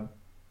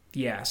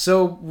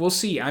 So we'll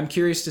see. I'm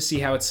curious to see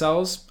how it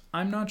sells.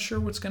 I'm not sure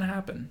what's going to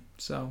happen.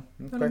 So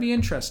that'll be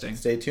interesting.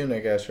 Stay tuned, I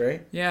guess,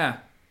 right? Yeah.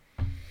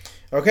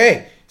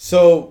 Okay.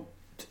 So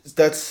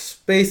that's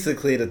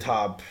basically the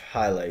top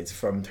highlights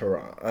from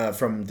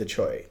from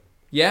Detroit.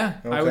 Yeah,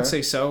 okay. I would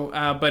say so.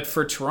 But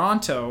for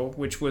Toronto,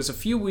 which was a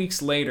few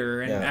weeks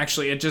later, and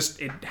actually it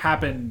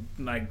happened,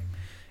 like,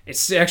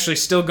 it's actually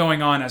still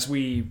going on as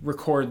we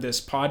record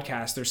this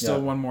podcast. There's still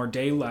one more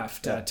day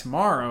left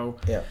tomorrow.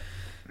 Yeah.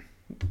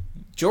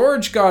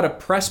 George got a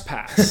press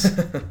pass.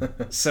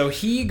 So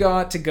he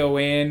got to go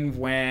in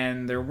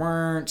when there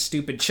weren't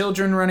stupid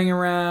children running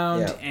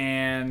around,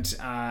 and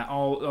a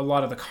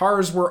lot of the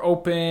cars were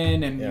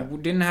open, and you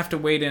didn't have to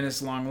wait in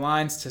as long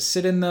lines to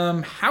sit in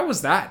them. How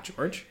was that,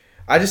 George?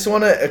 I just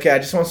want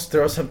to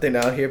throw something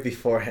out here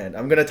beforehand.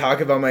 I'm going to talk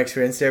about my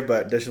experience there,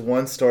 but there's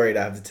one story that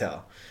I have to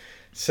tell.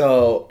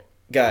 So,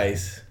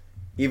 guys,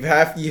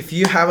 if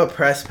you have a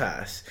press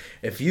pass,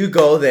 if you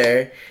go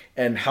there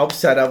and help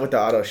set up with the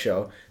auto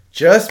show,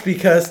 just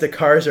because the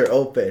cars are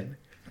open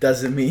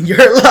doesn't mean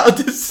you're allowed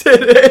to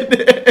sit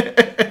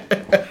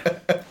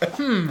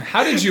in.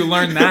 How did you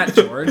learn that,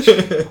 George?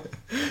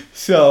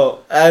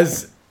 So,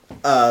 as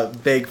a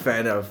big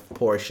fan of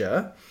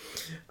Porsche.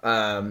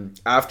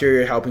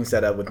 After helping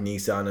set up with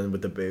Nissan and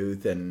with the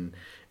booth and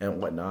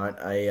whatnot,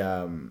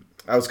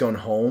 I was going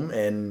home,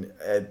 and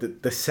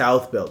the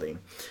South Building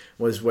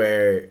was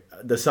where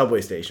the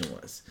subway station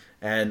was,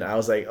 and I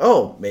was like,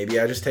 oh, maybe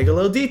I just take a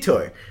little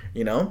detour,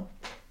 you know,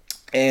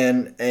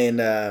 and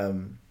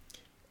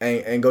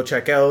go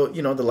check out,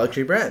 you know, the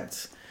luxury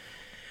brands,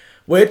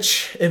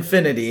 which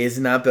Infiniti is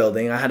in that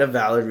building. I had a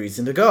valid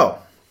reason to go,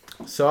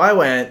 so I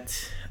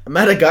went. I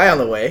met a guy on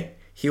the way.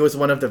 He was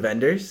one of the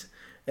vendors,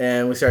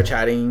 and we started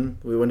chatting.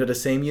 We went to the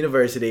same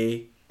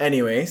university.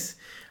 Anyways,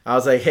 I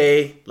was like,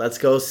 hey, let's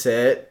go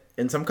sit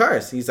in some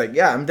cars. He's like,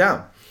 yeah, I'm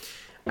down.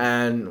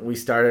 And we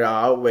started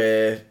out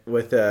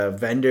with a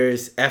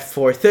vendor's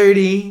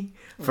F430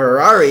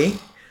 Ferrari.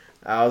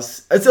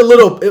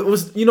 It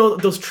was, you know,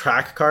 those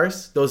track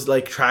cars, those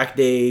like track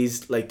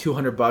days, like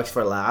 $200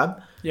 for a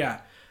lab.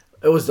 Yeah.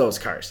 It was those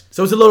cars.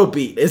 So it's a little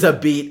beat. It's a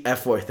beat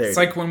F430. It's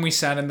like when we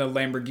sat in the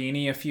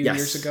Lamborghini a few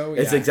years ago.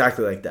 It's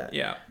exactly like that.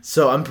 Yeah.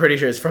 So I'm pretty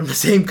sure it's from the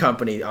same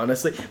company,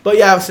 honestly. But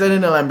yeah, I was sitting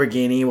in a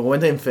Lamborghini. We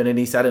went to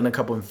Infiniti, sat in a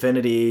couple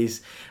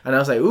Infinitis. And I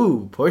was like,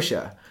 ooh,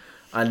 Porsche.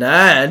 And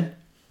then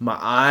my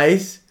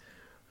eyes,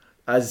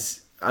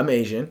 as I'm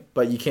Asian,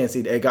 but you can't see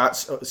it. It got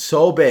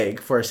so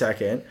big for a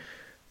second.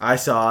 I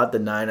saw the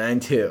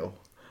 992.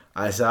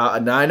 I saw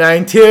a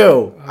 992.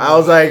 Oh. I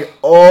was like,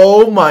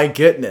 oh my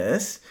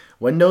goodness.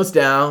 Windows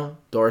down,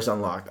 doors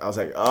unlocked. I was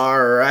like,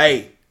 all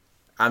right,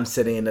 I'm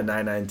sitting in the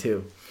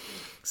 992.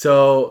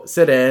 So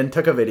sit in,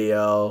 took a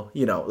video,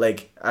 you know,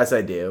 like as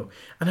I do.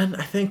 And then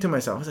I think to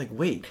myself, I was like,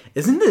 wait,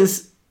 isn't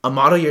this a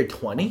model year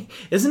 20?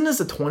 Isn't this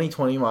a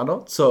 2020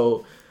 model?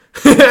 So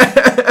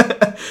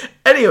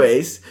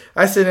anyways,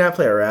 I sit and I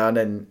play around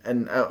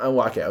and I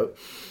walk out.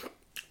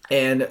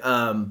 And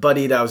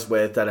buddy that I was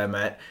with, that I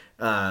met,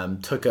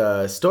 took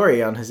a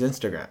story on his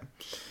Instagram.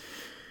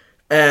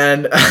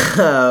 And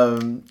a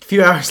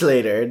few hours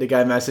later, the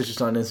guy messaged us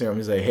on Instagram.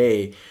 He's like,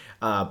 hey,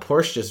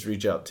 Porsche just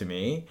reached out to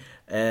me.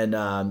 And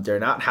they're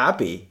not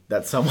happy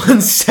that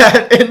someone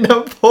sat in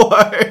the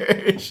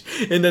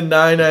Porsche in the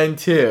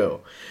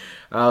 992.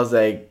 I was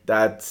like,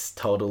 that's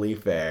totally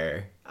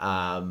fair.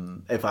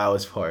 If I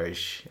was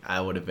Porsche, I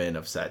would have been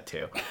upset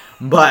too.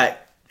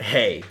 But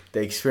hey,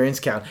 the experience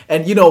counts.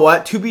 And you know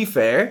what? To be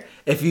fair,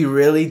 if you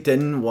really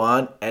didn't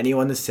want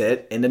anyone to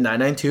sit in the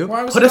 992,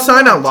 put a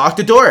sign out, lock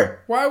the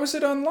door. Why was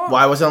it unlocked?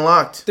 Why was it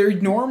unlocked? They're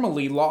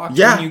normally locked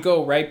when you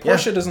go, right?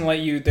 Porsche doesn't let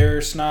you,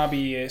 they're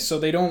snobby, so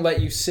they don't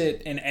let you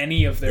sit in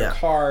any of their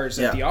cars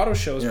at the auto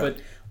shows, but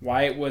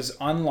why it was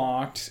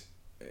unlocked,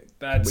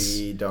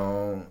 we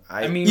don't...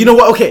 I mean... You know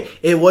what? Okay,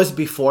 it was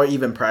before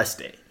even press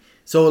day.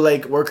 So,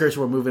 like, workers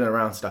were moving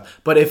around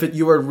stuff. But if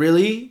you were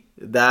really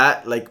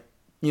that, like,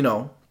 you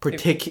know...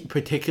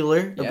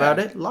 particular about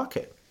it, lock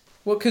it.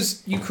 Well,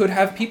 because you could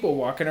have people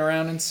walking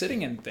around and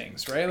sitting in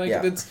things, right? Like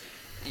it's.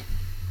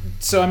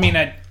 So I mean,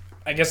 I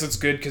guess it's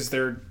good because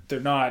they're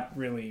not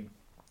really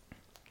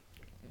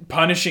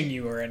punishing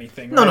you or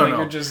anything. Right? No.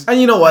 You're just...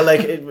 And you know what?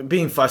 Like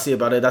being fussy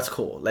about it, that's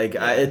cool. Like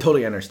I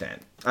totally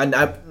understand. And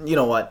you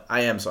know what?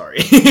 I am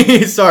sorry.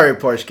 Sorry,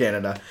 Porsche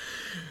Canada.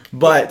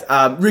 But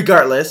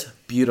regardless,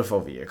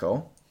 beautiful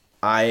vehicle.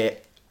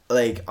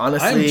 Like,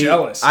 honestly, I'm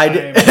jealous. I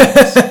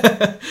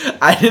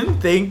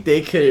didn't think they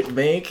could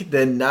make the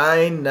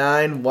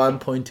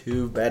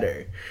 991.2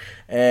 better,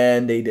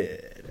 and they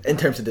did in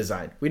terms of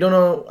design. We don't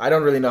know. I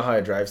don't really know how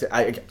it drives.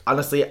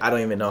 Honestly, I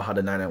don't even know how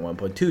the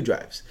 991.2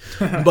 drives.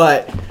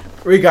 But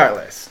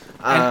regardless,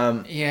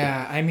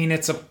 I mean,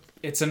 it's a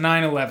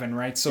 911,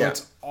 right? So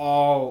it's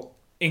all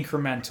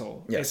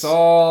incremental. Yes. It's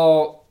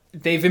all,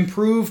 they've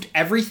improved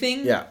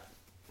everything. Yeah.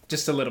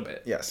 Just a little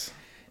bit. Yes.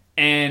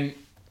 And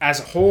as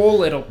a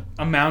whole, it'll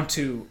amount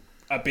to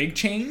a big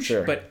change,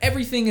 but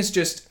everything is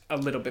just a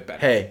little bit better.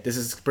 Hey,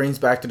 brings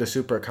back to the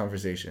Supra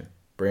conversation.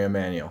 Bring a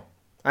manual.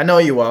 I know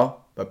you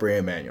well, but bring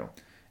a manual.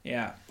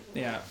 Yeah.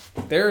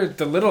 They're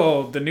the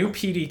new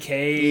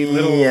PDK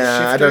little shifter.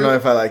 I don't know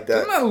if I like that.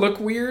 Doesn't that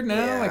look weird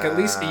now? Yeah. Like, at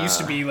least it used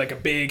to be like a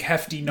big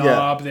hefty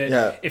knob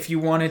that if you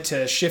wanted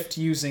to shift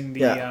using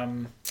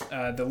the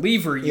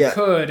lever, you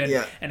could,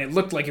 and it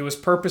looked like it was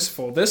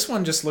purposeful. This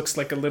one just looks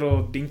like a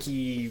little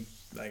dinky...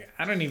 Like,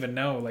 I don't even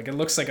know. Like, it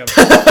looks like I,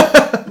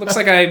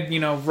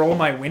 roll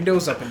my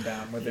windows up and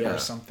down with it or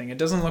something. It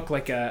doesn't look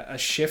like a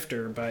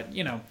shifter, but,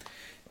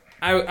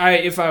 I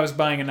if I was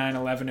buying a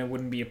 911, it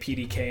wouldn't be a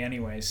PDK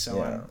anyway,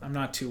 so I'm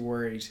not too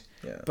worried.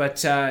 Yeah.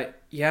 But, I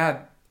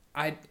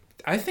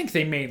think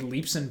they made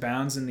leaps and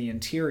bounds in the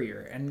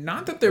interior. And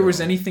not that there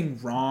was anything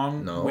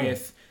wrong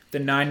with the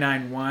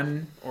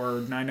 991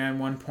 or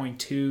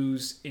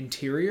 991.2's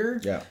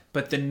interior. Yeah.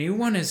 But the new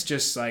one is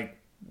just like,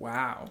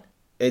 wow.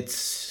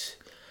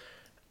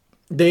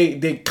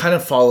 They kind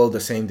of follow the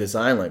same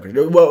design language.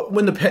 Well,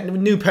 when the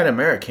new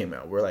Panamera came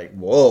out, we're like,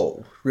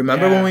 whoa.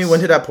 Remember when we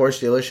went to that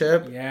Porsche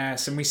dealership?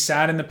 Yes, and we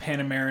sat in the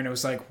Panamera and it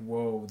was like,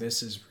 whoa,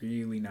 this is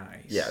really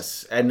nice.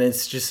 Yes, and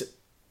it's just...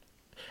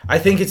 I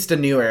think it's the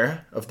new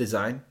era of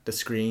design, the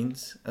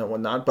screens and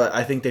whatnot, but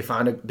I think they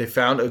found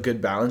a good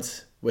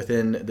balance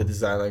within the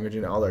design language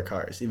in all their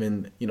cars.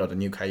 Even, the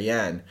new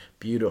Cayenne,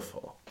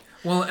 beautiful.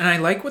 Well, and I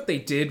like what they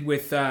did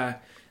with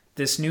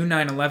this new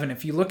 911.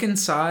 If you look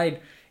inside,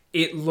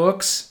 it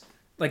looks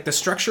like the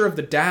structure of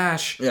the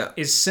dash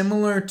is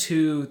similar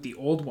to the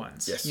old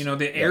ones. Yes.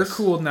 The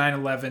air-cooled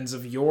 911s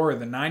of yore,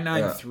 the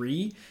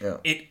 993. Yeah.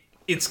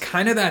 It's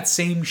kind of that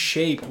same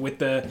shape with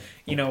the,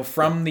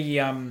 from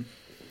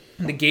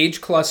the gauge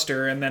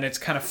cluster, and then it's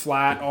kind of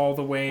flat all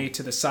the way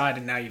to the side,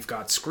 and now you've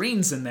got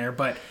screens in there,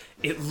 but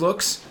it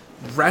looks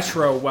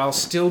retro while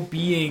still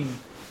being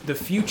the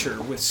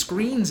future with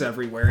screens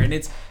everywhere, and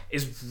it's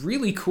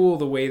really cool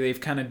the way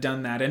they've kind of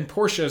done that. And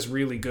Porsche is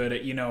really good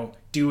at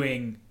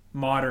doing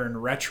modern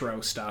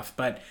retro stuff,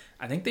 but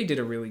I think they did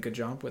a really good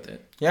job with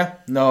it. Yeah,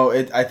 no,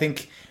 I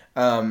think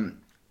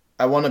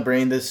I want to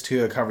bring this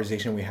to a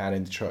conversation we had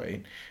in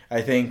Detroit.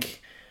 I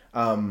think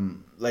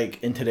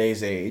like in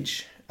today's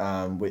age,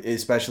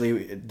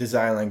 especially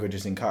design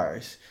languages in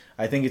cars,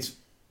 I think it's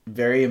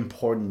very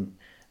important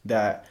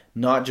that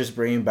not just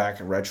bringing back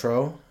a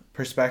retro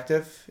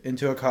perspective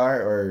into a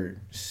car or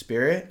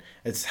spirit,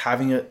 it's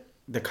having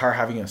the car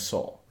having a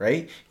soul,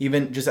 right?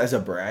 Even just as a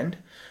brand,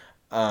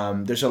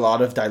 there's a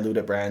lot of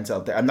diluted brands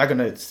out there. I'm not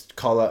gonna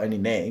call out any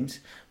names,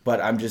 but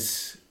I'm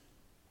just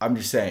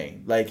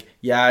saying, like,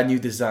 yeah, new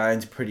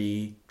design's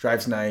pretty,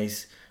 drives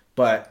nice,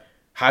 but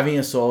having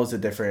a soul is a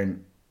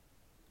different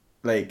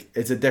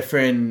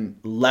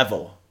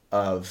level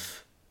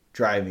of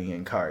driving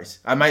in cars.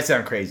 I might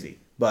sound crazy,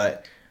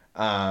 but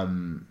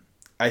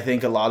I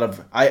think a lot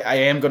of I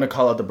am going to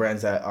call out the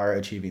brands that are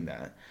achieving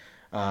that.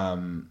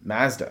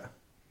 Mazda,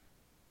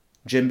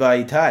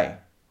 Jinba Itai,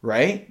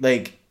 right?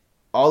 Like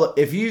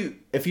if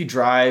you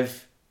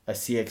drive a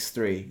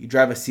CX-3, you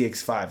drive a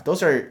CX-5,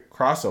 those are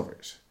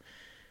crossovers.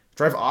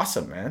 Drive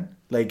awesome, man.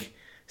 Like,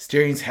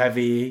 steering's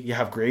heavy, you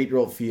have great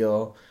road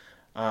feel,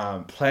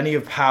 plenty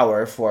of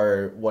power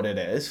for what it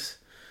is,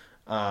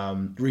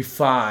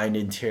 refined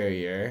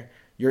interior.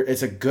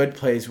 It's a good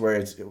place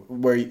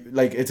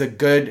it's a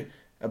good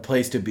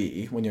place to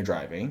be when you're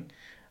driving.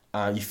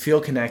 You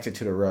feel connected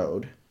to the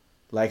road.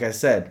 Like I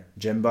said,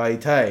 Jinba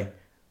Itai,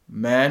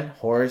 man,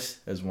 horse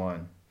is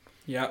one.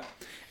 Yeah,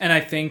 and I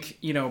think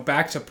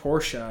back to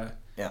Porsche.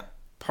 Yeah.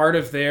 Part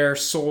of their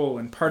soul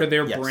and part of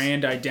their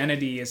brand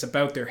identity is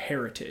about their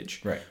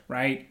heritage.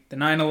 Right? The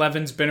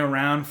 911's been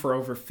around for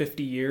over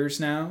 50 years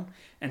now.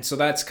 And so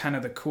that's kind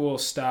of the cool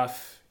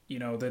stuff,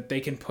 that they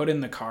can put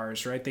in the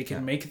cars, right? They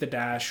can make the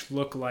dash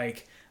look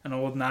like an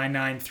old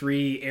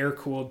 993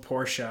 air-cooled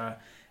Porsche.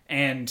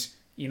 And,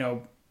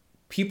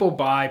 people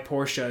buy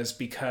Porsches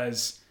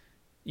because,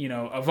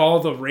 of all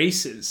the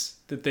races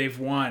that they've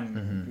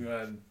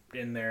won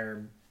in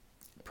their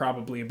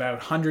probably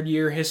about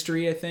 100-year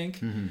history, I think.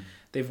 Mm-hmm.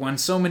 They've won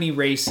so many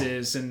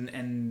races,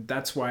 and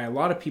that's why a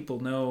lot of people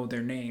know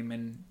their name,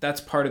 and that's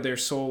part of their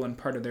soul and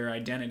part of their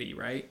identity,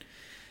 right?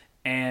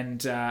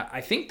 And I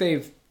think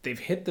they've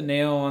hit the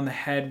nail on the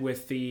head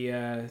with the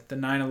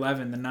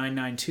 911, the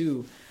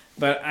 992.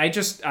 But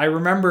I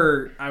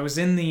remember I was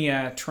in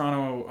the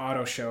Toronto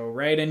Auto Show,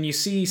 right? And you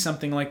see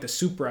something like the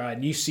Supra,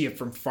 and you see it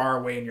from far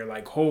away, and you're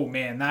like, oh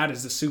man, that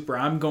is the Supra.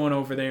 I'm going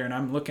over there, and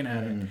I'm looking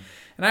at it.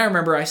 And I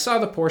remember I saw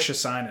the Porsche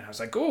sign, and I was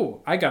like,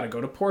 oh, I got to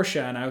go to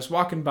Porsche. And I was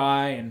walking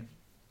by and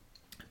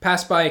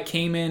passed by a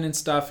Cayman and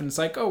stuff, and it's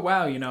like, oh,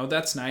 wow,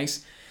 that's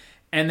nice.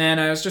 And then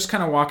I was just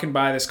kind of walking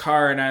by this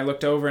car, and I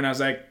looked over, and I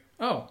was like,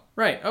 oh,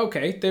 right,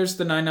 okay, there's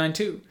the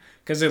 992.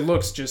 Because it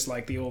looks just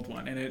like the old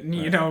one. And it,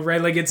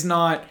 right, like it's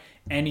not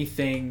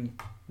anything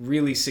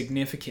really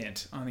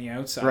significant on the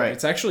outside. Right.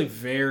 It's actually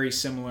very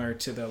similar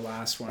to the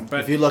last one.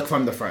 But if you look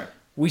from the front.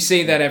 We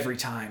say that every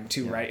time,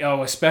 too, right?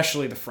 Oh,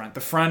 especially the front.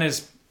 The front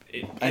is...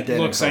 It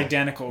looks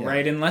identical,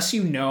 right? Unless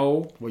you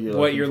know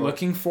what you're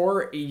looking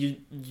for,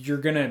 you're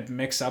going to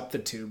mix up the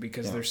two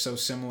because they're so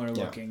similar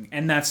looking.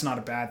 And that's not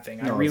a bad thing.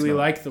 No, I really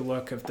like the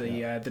look of the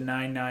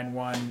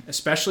 991,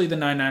 especially the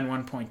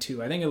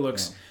 991.2. I think it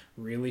looks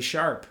really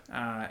sharp.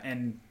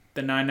 And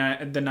the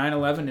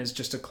 911 is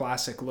just a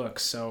classic look.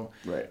 So,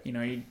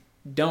 you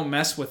don't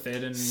mess with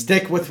it. And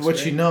stick with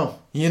what you know?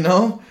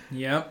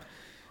 Yep.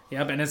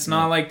 Yep, and it's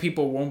not like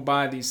people won't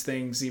buy these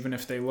things even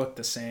if they look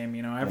the same.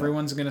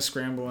 Everyone's going to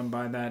scramble and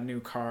buy that new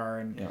car,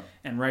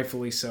 and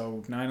rightfully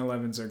so.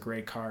 911s are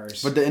great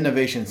cars. But the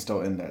innovation's still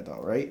in there, though,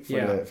 right?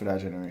 For that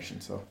generation,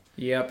 so.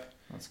 Yep.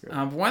 That's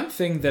good. One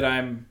thing that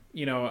I'm,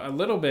 a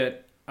little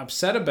bit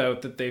upset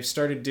about that they've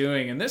started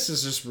doing, and this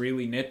is just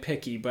really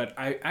nitpicky, but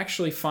I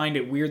actually find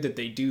it weird that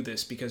they do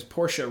this because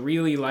Porsche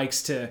really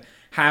likes to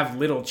have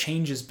little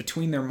changes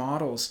between their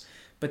models,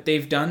 but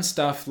they've done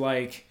stuff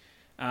like...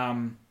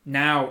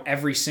 now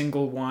every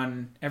single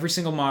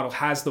model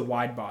has the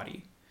wide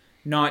body,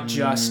 not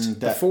just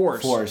the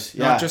Force,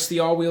 not just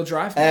the all-wheel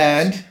drive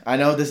models. And I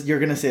know this,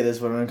 you're gonna say this,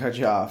 but I'm gonna cut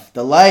you off.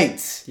 The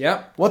lights.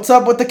 Yep. What's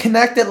up with the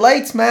connected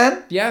lights,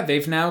 man? Yeah,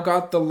 they've now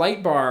got the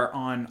light bar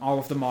on all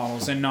of the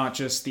models and not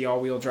just the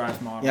all-wheel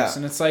drive models. Yeah.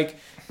 And it's like,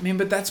 Man,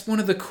 but that's one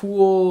of the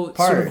cool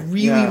sort of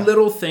really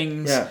little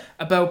things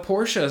about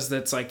Porsches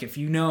that's like, if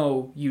you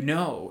know, you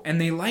know. And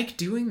they like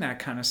doing that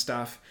kind of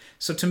stuff.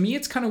 So to me,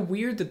 it's kind of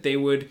weird that they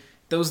would,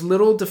 those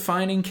little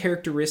defining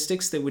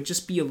characteristics that would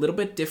just be a little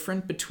bit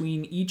different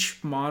between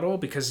each model,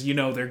 because, you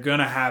know, they're going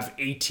to have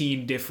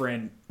 18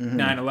 different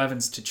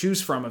 911s to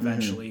choose from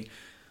eventually.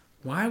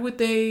 Why would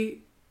they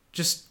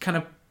just kind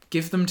of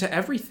give them to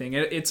everything?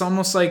 It's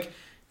almost like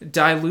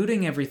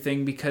diluting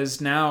everything, because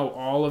now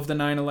all of the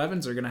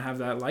 911s are going to have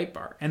that light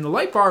bar, and the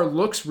light bar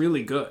looks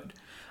really good.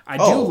 I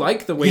do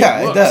like the way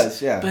it looks.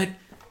 It does, but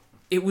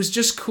it was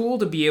just cool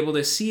to be able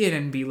to see it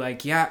and be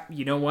like, yeah,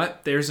 you know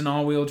what, there's an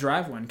all-wheel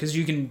drive one, because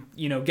you can,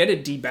 you know, get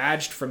it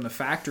debadged from the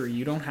factory.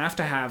 You don't have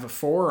to have a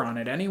 4 on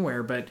it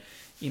anywhere, but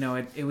you know,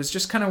 it was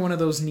just kind of one of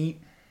those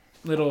neat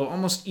little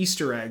almost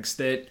Easter eggs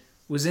that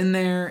was in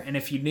there, and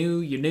if you knew,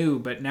 you knew,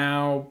 but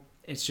now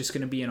it's just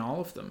going to be in all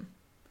of them.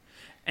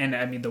 And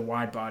I mean, the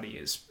wide body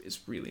is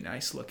really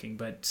nice looking,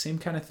 but same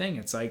kind of thing.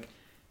 It's like,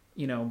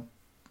 you know,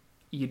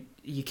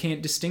 you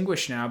can't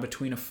distinguish now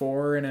between a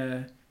 4 and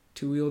a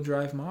 2-wheel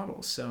drive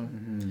model. So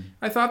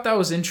I thought that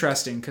was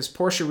interesting, because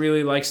Porsche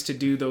really likes to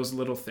do those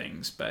little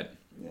things, but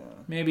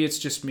maybe it's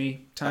just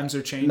me. Times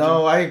are changing.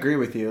 No, I agree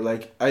with you.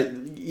 Like,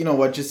 you know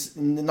what, just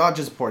not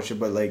just Porsche,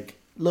 but like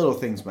little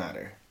things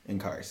matter in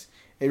cars.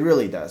 It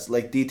really does.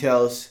 Like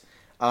details,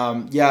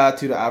 to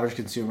the average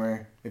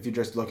consumer, if you're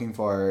just looking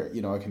for,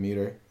 you know, a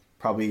commuter,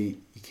 probably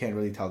you can't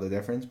really tell the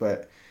difference.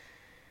 But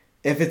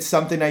if it's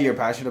something that you're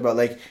passionate about,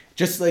 like,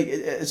 just like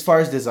as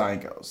far as design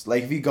goes,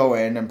 like if you go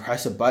in and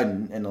press a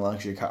button in a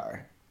luxury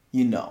car,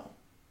 you know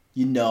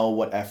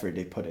what effort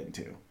they put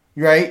into,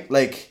 right?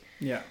 Like,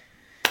 yeah,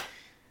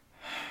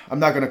 I'm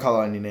not going to call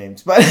out any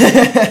names, but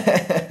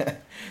there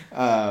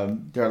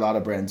are a lot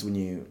of brands when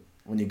you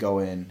go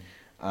in,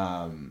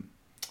 a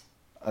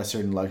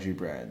certain luxury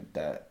brand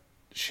that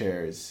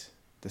shares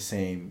the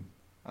same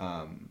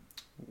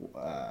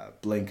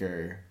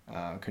blinker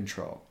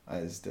control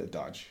as the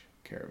Dodge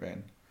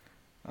Caravan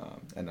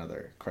and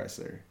other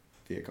Chrysler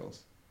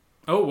vehicles.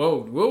 Oh,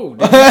 whoa.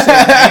 Did you say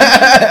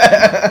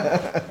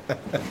that?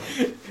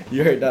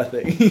 You heard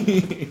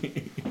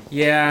nothing.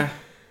 Yeah.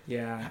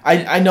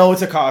 I know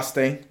it's a cost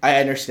thing. I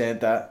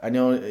understand that. I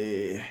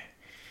know,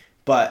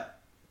 but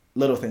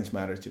little things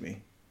matter to me,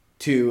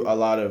 to a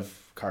lot of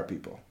car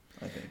people,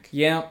 I think.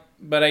 Yeah,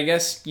 but I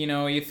guess, you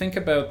know, you think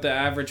about the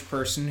average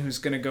person who's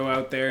going to go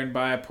out there and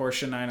buy a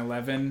Porsche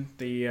 911,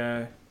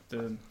 the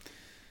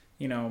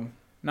you know,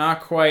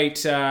 not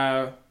quite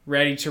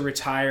ready to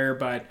retire,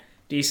 but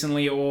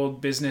decently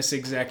old business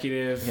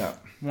executive,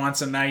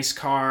 wants a nice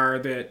car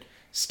that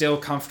still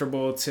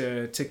comfortable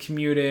to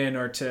commute in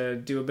or to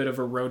do a bit of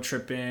a road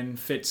trip in,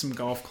 fit some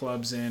golf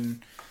clubs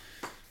in.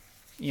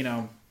 You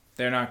know,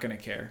 they're not going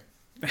to care.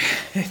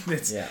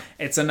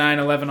 It's a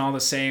 911 all the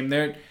same.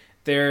 They're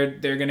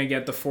going to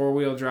get the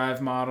 4-wheel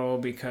drive model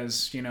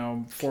because, you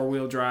know,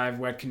 4-wheel drive,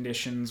 wet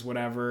conditions,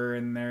 whatever,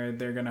 and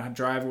they're going to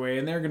drive away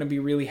and they're going to be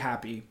really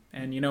happy.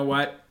 And you know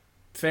what?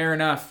 Fair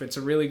enough. It's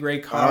a really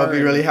great car. I'll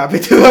be really happy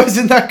too. I was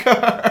in that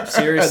car.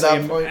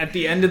 Seriously, at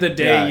the end of the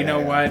day,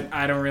 what?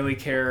 I don't really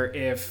care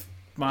if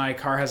my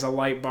car has a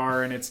light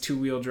bar and it's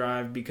 2-wheel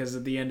drive, because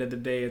at the end of the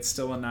day, it's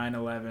still a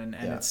 911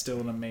 and it's still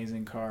an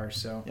amazing car.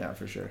 So yeah,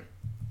 for sure.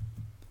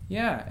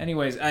 Yeah.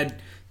 Anyways,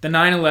 the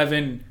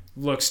 911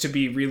 looks to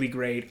be really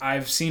great.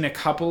 I've seen a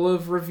couple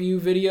of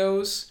review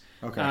videos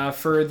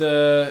for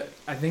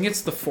I think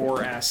it's the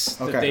 4S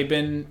that they've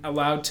been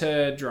allowed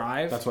to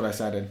drive. That's what I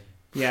cited.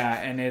 Yeah,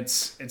 and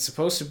it's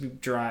supposed to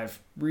drive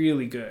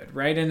really good,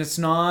 right? And it's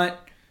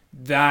not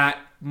that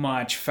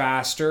much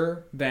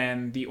faster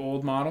than the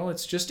old model.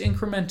 It's just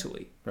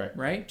incrementally,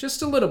 right?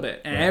 Just a little bit.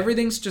 And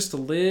everything's just a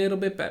little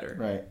bit better.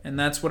 Right. And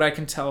that's what I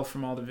can tell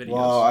from all the videos.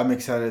 Well, I'm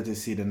excited to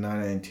see the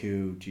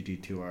 992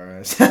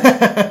 GT2 RS.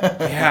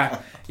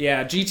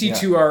 yeah,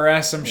 GT2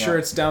 RS, I'm sure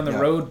it's down the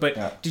road.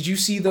 But did you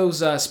see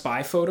those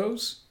spy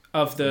photos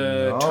of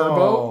the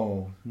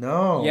turbo?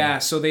 No. Yeah,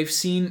 so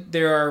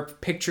there are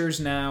pictures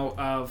now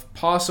of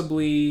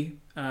possibly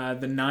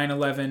the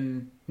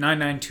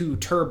 992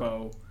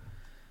 turbo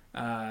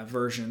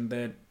version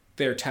that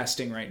they're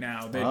testing right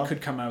now that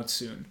could come out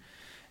soon.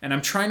 And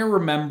I'm trying to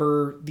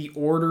remember the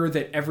order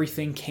that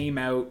everything came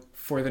out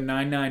for the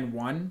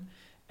 991.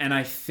 And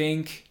I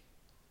think,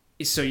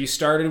 so you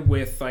started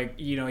with, like,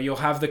 you know, you'll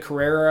have the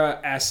Carrera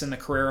S and the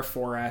Carrera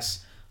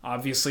 4S.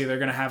 Obviously, they're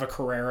going to have a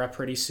Carrera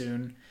pretty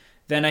soon.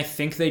 Then I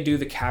think they do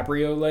the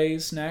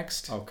cabriolets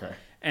next. Okay.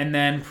 And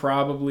then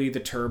probably the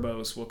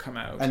turbos will come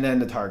out. And then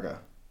the Targa.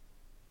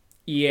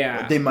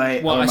 Yeah. They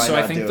might. Well, so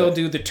I think they'll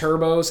do the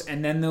turbos,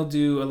 and then they'll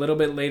do a little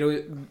bit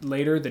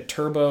later the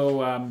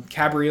turbo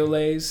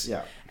cabriolets.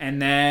 Yeah. And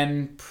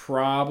then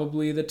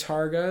probably the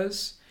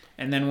Targas.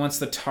 And then once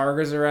the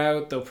Targas are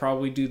out, they'll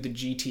probably do the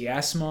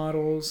GTS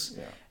models.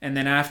 Yeah. And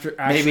then after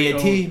maybe a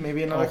T,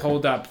 maybe another.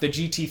 Hold up. The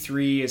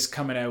GT3 is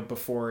coming out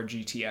before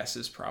GTS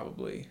is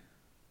probably.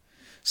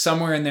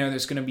 Somewhere in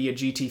there's going to be a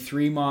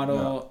GT3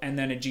 model and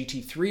then a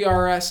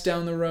GT3 RS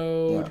down the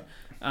road.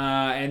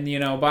 And, you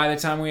know, by the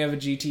time we have a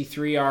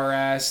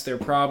GT3 RS, they're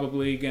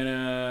probably going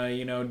to,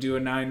 you know, do a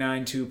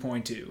 992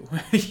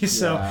 2.2.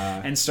 So,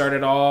 and start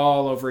it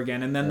all over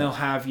again. And then they'll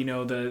have, you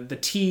know, the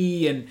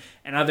T and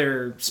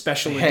other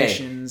special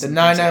editions. The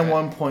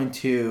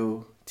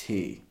 991.2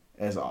 T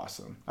is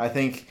awesome. I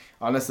think,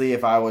 honestly,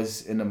 if I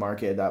was in the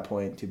market at that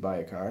point to buy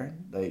a car,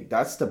 like,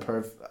 that's the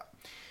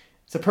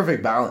it's a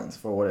perfect balance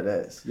for what it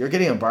is. You're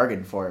getting a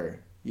bargain for,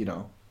 you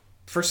know.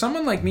 For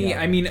someone like me,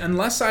 I mean,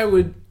 unless I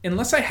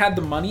had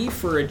the money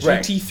for a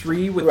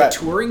GT3 with the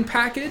touring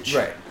package,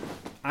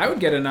 I would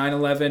get a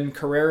 911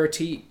 Carrera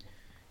T.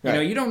 You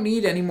know, you don't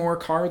need any more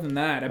car than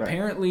that.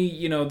 Apparently,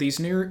 you know, these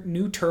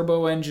new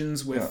turbo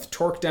engines with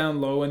torque down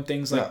low and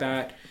things like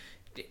that,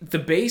 the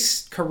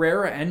base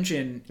Carrera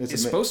engine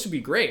is supposed to be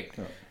great.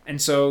 Yeah. And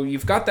so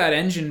you've got that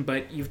engine,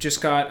 but you've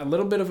just got a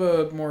little bit of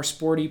a more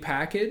sporty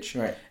package.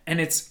 Right.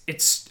 And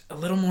it's a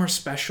little more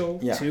special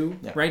too.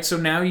 Yeah. Right. So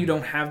now you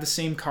don't have the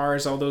same car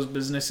as all those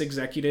business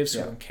executives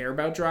who don't care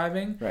about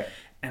driving. Right.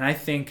 And I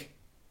think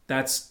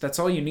that's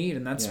all you need,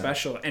 and that's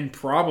special. And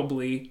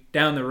probably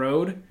down the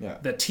road,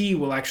 the T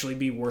will actually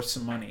be worth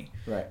some money.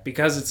 Right.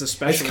 Because it's a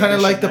special. It's kind of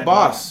like the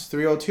Boss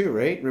 302,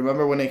 right?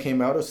 Remember when it came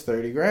out, it was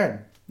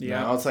 $30,000.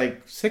 Yeah. Now it's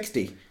like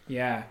 60.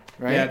 Yeah.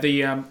 Right? Yeah,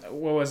 the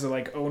what was it,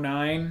 like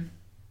 09?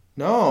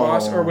 No.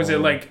 Boss, or was it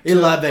like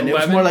 11? It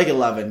was more like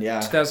 11, yeah.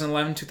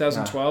 2011,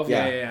 2012?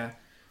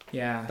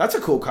 Yeah. That's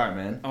a cool car,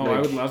 man. Oh, like,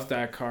 I would love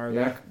that car.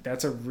 Yeah.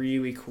 That's a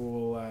really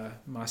cool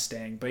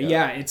Mustang. But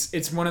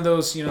it's one of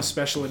those, you know,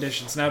 special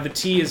editions. Now the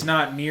T is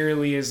not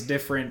nearly as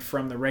different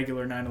from the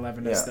regular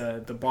 911 as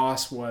the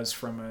Boss was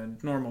from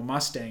a normal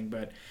Mustang,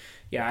 but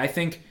yeah, I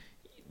think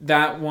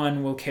that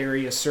one will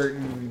carry a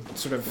certain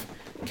sort of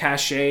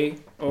cachet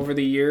over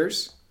the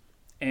years,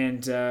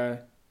 and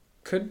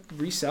could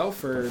resell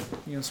for,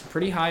 you know, some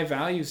pretty high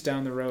values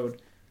down the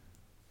road.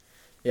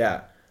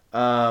 Yeah.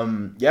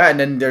 And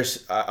then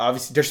there's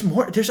obviously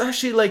there's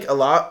actually like a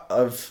lot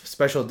of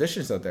special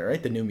editions out there,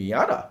 right? The new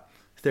Miata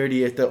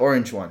 30th, the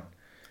orange one.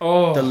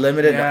 Oh, the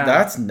limited. Yeah.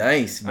 That's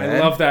nice, man. I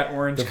love that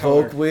orange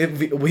color. The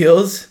Vogue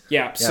wheels.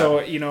 Yeah.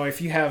 So, you know, if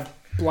you have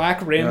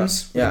black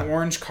rims with an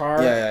orange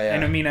car,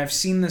 and I mean, I've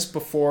seen this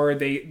before.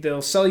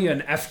 They'll sell you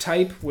an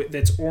F-Type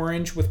that's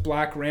orange with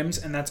black rims,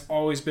 and that's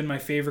always been my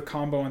favorite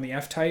combo on the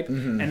F-Type.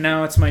 Mm-hmm. And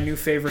now it's my new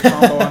favorite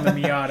combo on the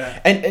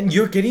Miata. And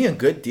you're getting a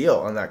good deal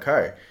on that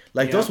car.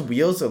 Like, those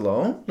wheels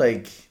alone,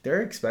 like,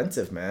 they're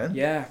expensive, man.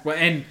 Yeah. Well,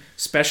 and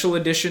special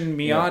edition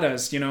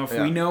Miatas, you know, if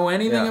we know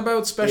anything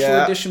about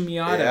special edition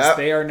Miatas,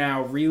 they are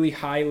now really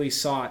highly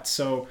sought.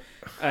 So,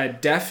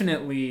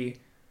 definitely,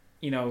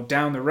 you know,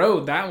 down the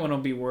road, that one will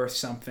be worth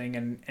something,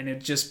 and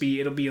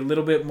it'll be a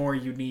little bit more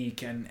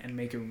unique and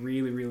make it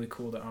really, really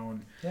cool to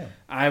own. Yeah.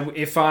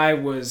 If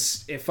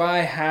I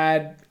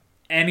had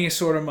any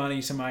sort of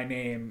money to my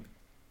name,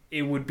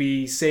 it would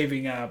be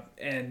saving up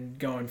and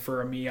going for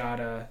a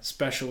Miata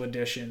special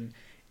edition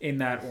in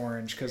that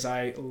orange, because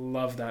I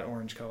love that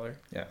orange color.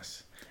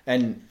 Yes.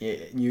 And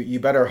you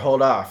better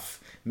hold off.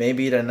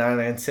 Maybe the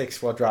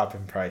 996 will drop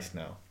in price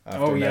now.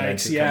 Oh,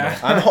 yikes, yeah.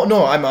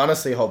 I'm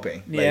honestly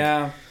hoping.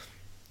 Like,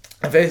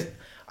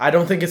 I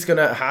don't think it's going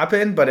to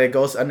happen, but it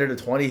goes under the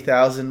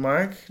 20,000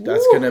 mark.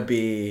 That's going to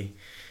be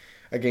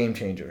a game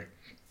changer.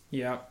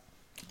 Yeah.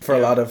 For a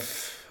lot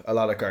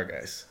of car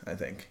guys, I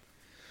think.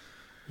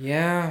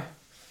 Yeah.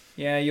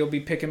 Yeah, you'll be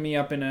picking me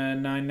up in a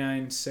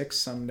 996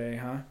 someday,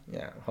 huh?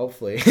 Yeah,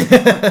 hopefully.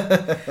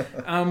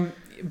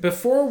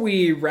 Before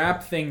we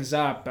wrap things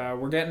up,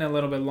 we're getting a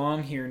little bit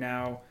long here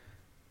now.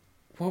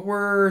 What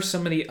were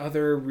some of the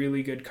other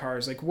really good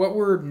cars? Like, what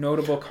were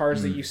notable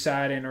cars that you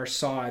sat in or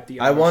saw at the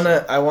auto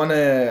show? I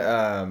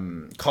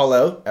wanna call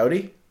out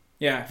Audi.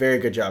 Yeah. Very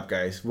good job,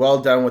 guys. Well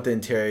done with the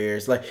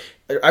interiors. Like,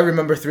 I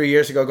remember 3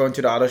 years ago going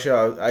to the auto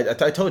show.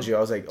 I told you, I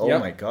was like, oh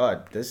my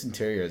God, this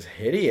interior is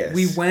hideous.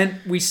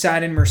 We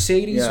sat in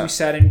Mercedes, we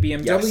sat in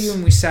BMW,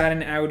 and we sat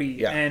in Audi.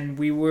 Yeah. And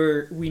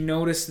we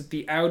noticed that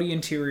the Audi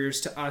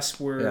interiors to us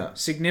were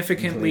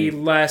significantly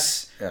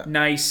less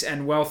nice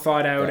and well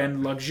thought out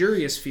and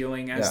luxurious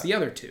feeling as the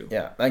other two.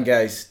 Yeah. And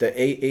guys, the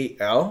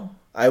A8L,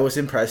 I was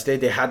impressed. They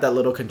had that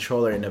little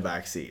controller in the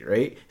back seat,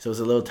 right? So it was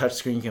a little touch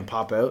screen you can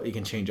pop out. You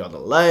can change all the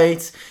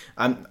lights.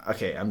 I'm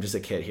just a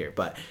kid here,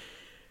 but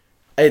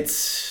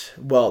it's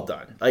well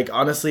done. Like,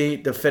 honestly,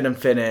 the fit and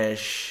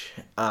finish,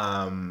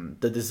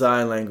 the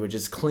design language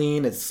is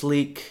clean, it's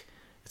sleek,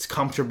 it's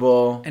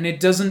comfortable. And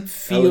it doesn't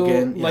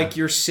feel like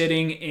you're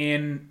sitting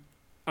in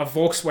a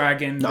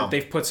Volkswagen that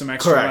they've put some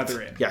extra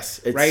leather in.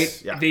 Yes.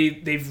 Right? Yeah.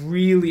 They've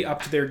really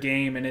upped their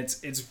game, and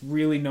it's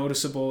really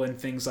noticeable in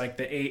things like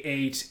the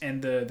A8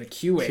 and the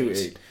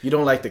Q8. You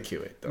don't like the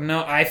Q8, though.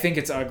 No, I think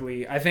it's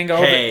ugly. I think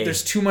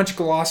there's too much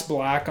gloss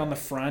black on the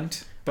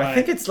front. But I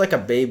think it's like a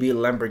baby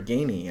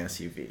Lamborghini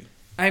SUV.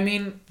 I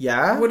mean,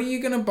 what are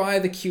you going to buy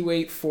the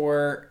Q8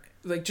 for?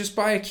 Like, just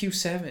buy a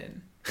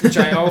Q7, which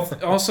I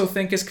also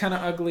think is kind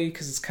of ugly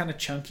because it's kind of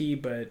chunky,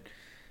 but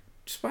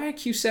just buy a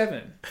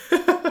Q7.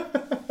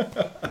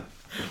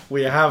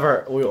 we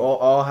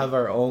all have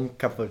our own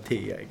cup of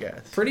tea, I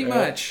guess. Pretty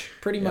much.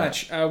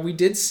 We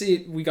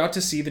got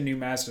to see the new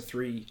Mazda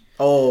 3.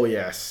 Oh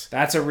yes,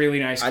 that's a really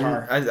nice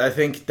car. I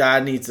think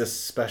that needs a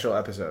special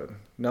episode.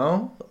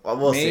 No,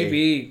 we'll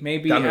see.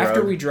 Maybe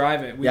after we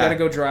drive it, we gotta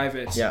go drive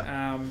it.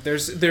 Yeah.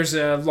 There's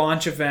a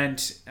launch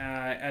event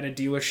at a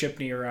dealership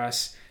near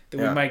us that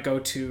we might go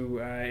to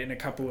in a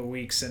couple of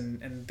weeks,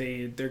 and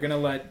they're gonna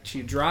let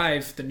you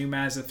drive the new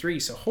Mazda 3.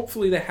 So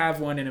hopefully they have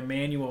one in a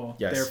manual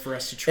there for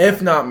us to try.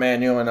 If not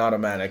manual and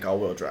automatic,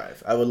 all-wheel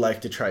drive. I would like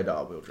to try the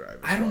all-wheel drive.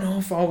 I don't know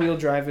if all-wheel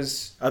drive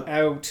is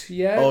out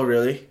yet. Oh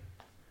really?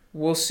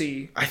 We'll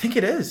see. I think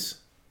it is.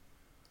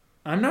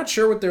 I'm not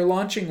sure what they're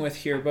launching with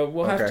here, but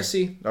we'll have to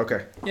see.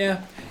 Okay.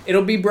 Yeah.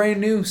 It'll be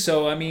brand new,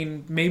 so I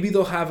mean, maybe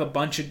they'll have a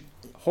bunch of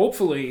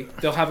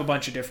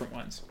different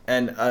ones.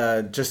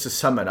 And just to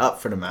sum it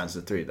up for the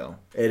Mazda 3 though,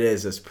 it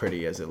is as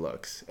pretty as it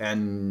looks.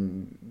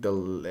 And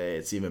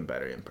it's even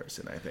better in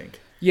person, I think.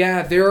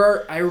 Yeah,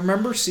 I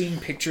remember seeing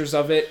pictures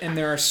of it, and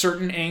there are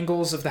certain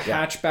angles of the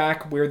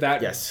hatchback where that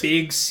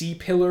big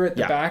C-pillar at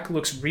the back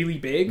looks really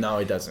big. No,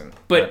 it doesn't.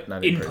 But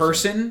not in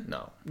person,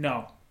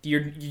 no.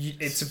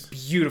 It's a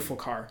beautiful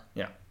car.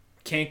 Yeah.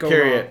 Can't go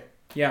wrong.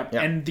 Yeah,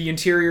 and the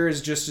interior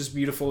is just as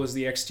beautiful as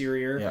the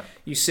exterior. Yeah.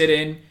 You sit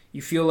in,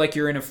 you feel like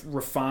you're in a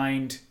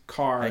refined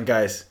car. And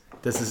guys,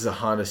 this is a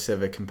Honda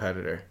Civic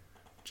competitor.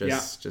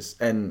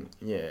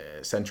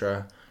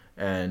 Sentra.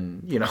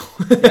 And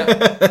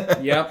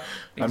Exactly.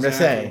 I'm just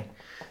saying.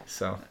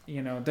 So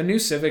the new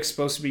Civic's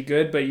supposed to be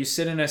good, but you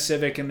sit in a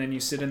Civic and then you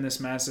sit in this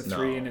Mazda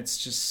 3, and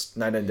it's just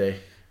night and day.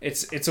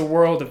 It's a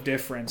world of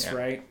difference,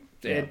 right?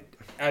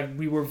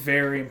 We were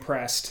very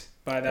impressed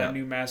by that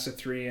new Mazda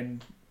 3,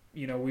 and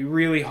we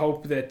really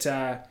hope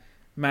that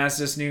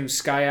Mazda's new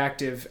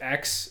Skyactiv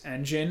X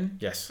engine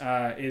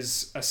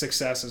is a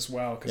success as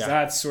well, because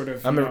that's sort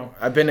of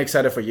I've been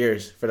excited for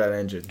years for that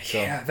engine. So.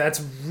 Yeah,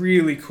 that's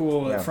really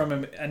cool from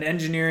an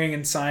engineering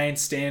and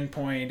science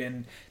standpoint,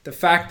 and the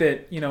fact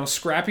that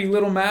scrappy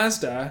little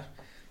Mazda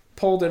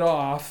pulled it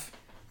off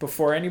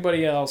before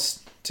anybody else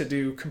to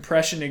do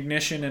compression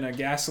ignition and a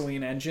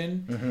gasoline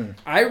engine. Mm-hmm.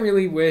 I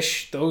really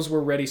wish those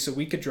were ready so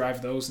we could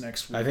drive those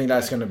next week. I think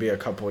that's going to be a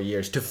couple of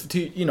years to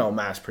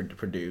mass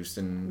produced,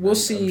 and we'll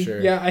see. I'm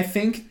sure. Yeah,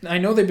 I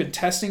know they've been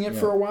testing it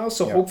for a while,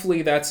 so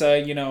hopefully that's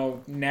a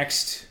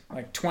next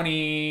like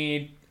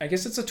 20. I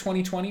guess it's a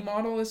 2020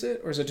 model, is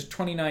it, or is it a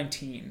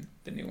 2019?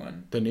 The new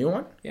one. The new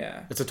one?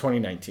 Yeah, it's a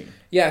 2019.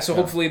 Yeah, so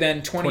hopefully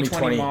then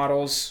 2020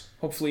 models.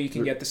 Hopefully you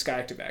can get the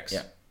Skyactiv X.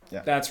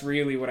 Yeah. That's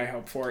really what I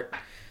hope for it.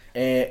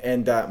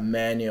 And that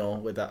manual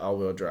with that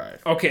all-wheel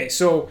drive. Okay,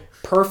 so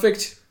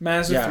perfect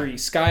Mazda 3,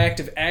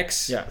 Skyactiv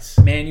X,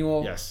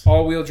 manual,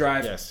 all-wheel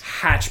drive,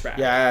 hatchback.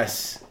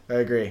 Yes, I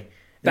agree.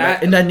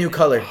 In that new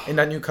color.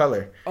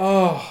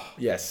 Oh.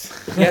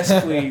 Yes.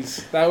 Yes,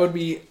 please. That would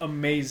be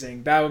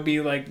amazing. That would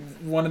be like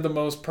one of the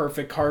most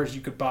perfect cars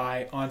you could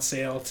buy on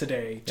sale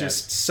today.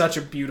 Just such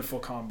a beautiful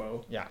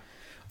combo. Yeah.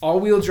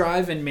 All-wheel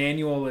drive and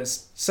manual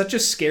is such a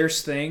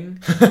scarce thing,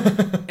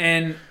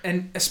 and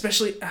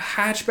especially a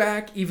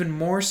hatchback even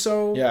more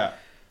so. Yeah.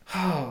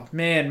 Oh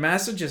man,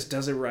 Mazda just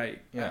does it right.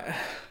 Yeah.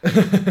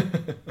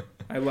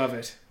 I love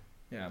it.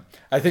 Yeah.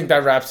 I think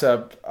that wraps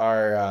up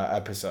our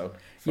episode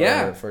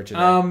for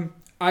today.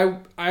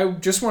 I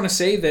just want to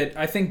say that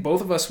I think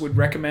both of us would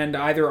recommend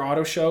either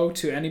auto show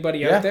to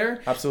anybody out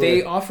there.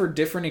 Absolutely. They offer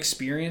different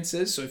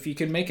experiences, so if you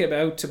can make it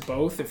out to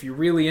both, if you're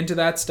really into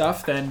that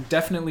stuff, then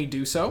definitely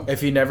do so.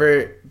 If you've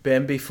never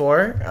been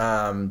before,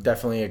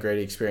 definitely a great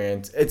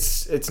experience.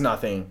 It's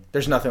nothing.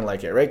 There's nothing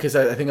like it, right? Because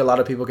I think a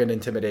lot of people get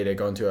intimidated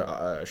going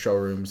to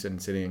showrooms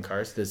and sitting in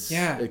cars.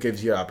 It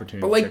gives you an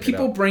opportunity. But like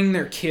people bring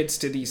their kids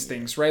to these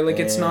things, right? Like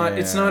it's not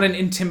an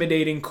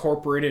intimidating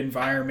corporate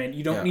environment.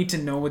 You don't need to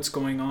know what's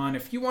going on.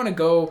 If you want to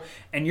go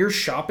and you're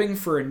shopping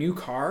for a new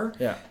car,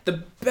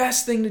 the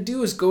best thing to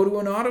do is go to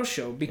an auto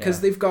show,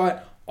 because they've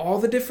got all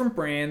the different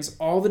brands,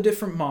 all the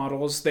different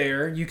models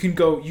there. You can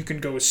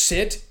go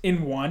sit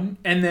in one,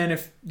 and then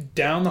if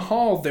down the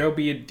hall there'll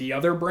be the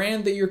other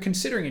brand that you're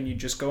considering, and you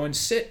just go and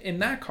sit in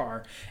that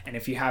car. And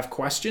if you have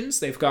questions,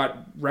 they've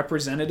got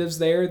representatives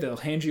there. They'll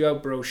hand you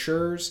out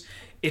brochures.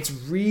 It's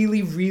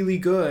really, really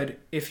good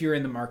if you're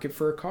in the market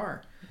for a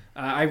car.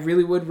 I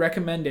really would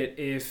recommend it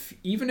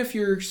even if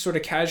you're sort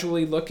of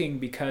casually looking,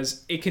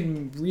 because it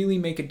can really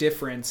make a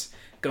difference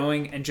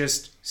going and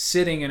just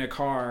sitting in a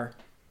car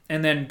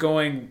and then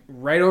going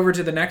right over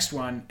to the next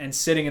one and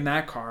sitting in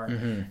that car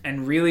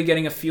and really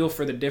getting a feel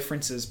for the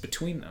differences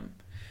between them.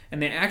 And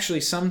they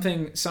actually, some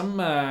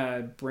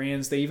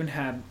brands, they even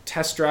had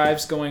test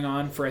drives going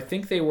on for, I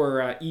think they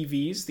were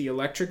EVs, the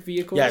electric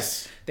vehicles.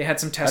 Yes. They had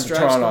some test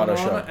drives going on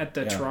at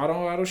the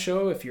Toronto Auto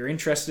Show. If you're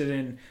interested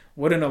in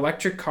what an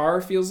electric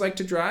car feels like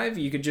to drive,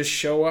 you could just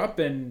show up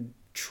and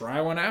try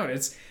one out.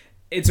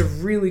 It's a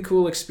really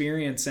cool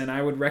experience, and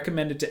I would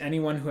recommend it to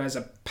anyone who has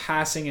a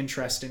passing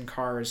interest in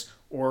cars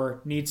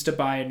or needs to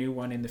buy a new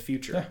one in the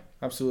future. Yeah,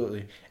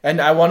 absolutely. And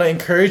I want to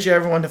encourage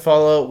everyone to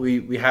follow.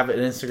 We have an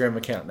Instagram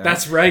account now.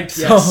 That's right,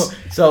 yes.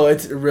 So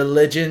it's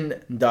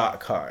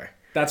religion.car.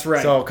 That's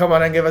right. So come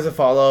on and give us a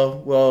follow.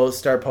 We'll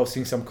start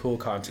posting some cool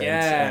content.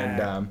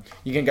 Yeah. And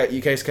you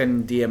guys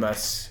can DM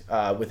us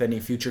with any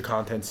future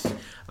contents.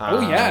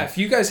 If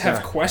you guys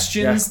have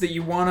questions that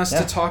you want us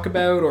to talk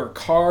about, or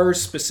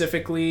cars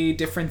specifically,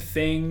 different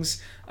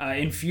things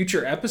in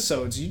future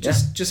episodes, you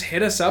just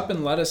hit us up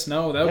and let us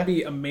know. That would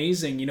be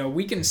amazing. You know,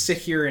 we can sit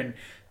here and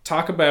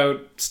talk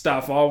about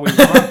stuff all we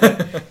want,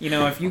 but, you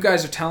know, if you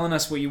guys are telling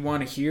us what you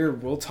want to hear,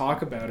 we'll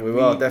talk about it. We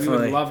will, definitely.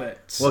 We would love it.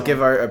 So. We'll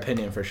give our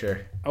opinion for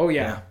sure. Oh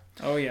yeah.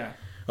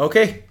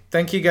 Okay,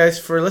 thank you guys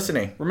for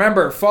listening.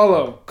 Remember,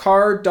 follow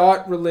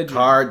car.religion.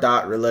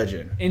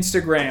 Car.religion.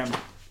 Instagram.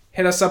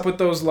 Hit us up with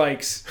those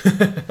likes.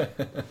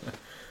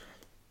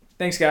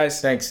 Thanks,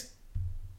 guys. Thanks.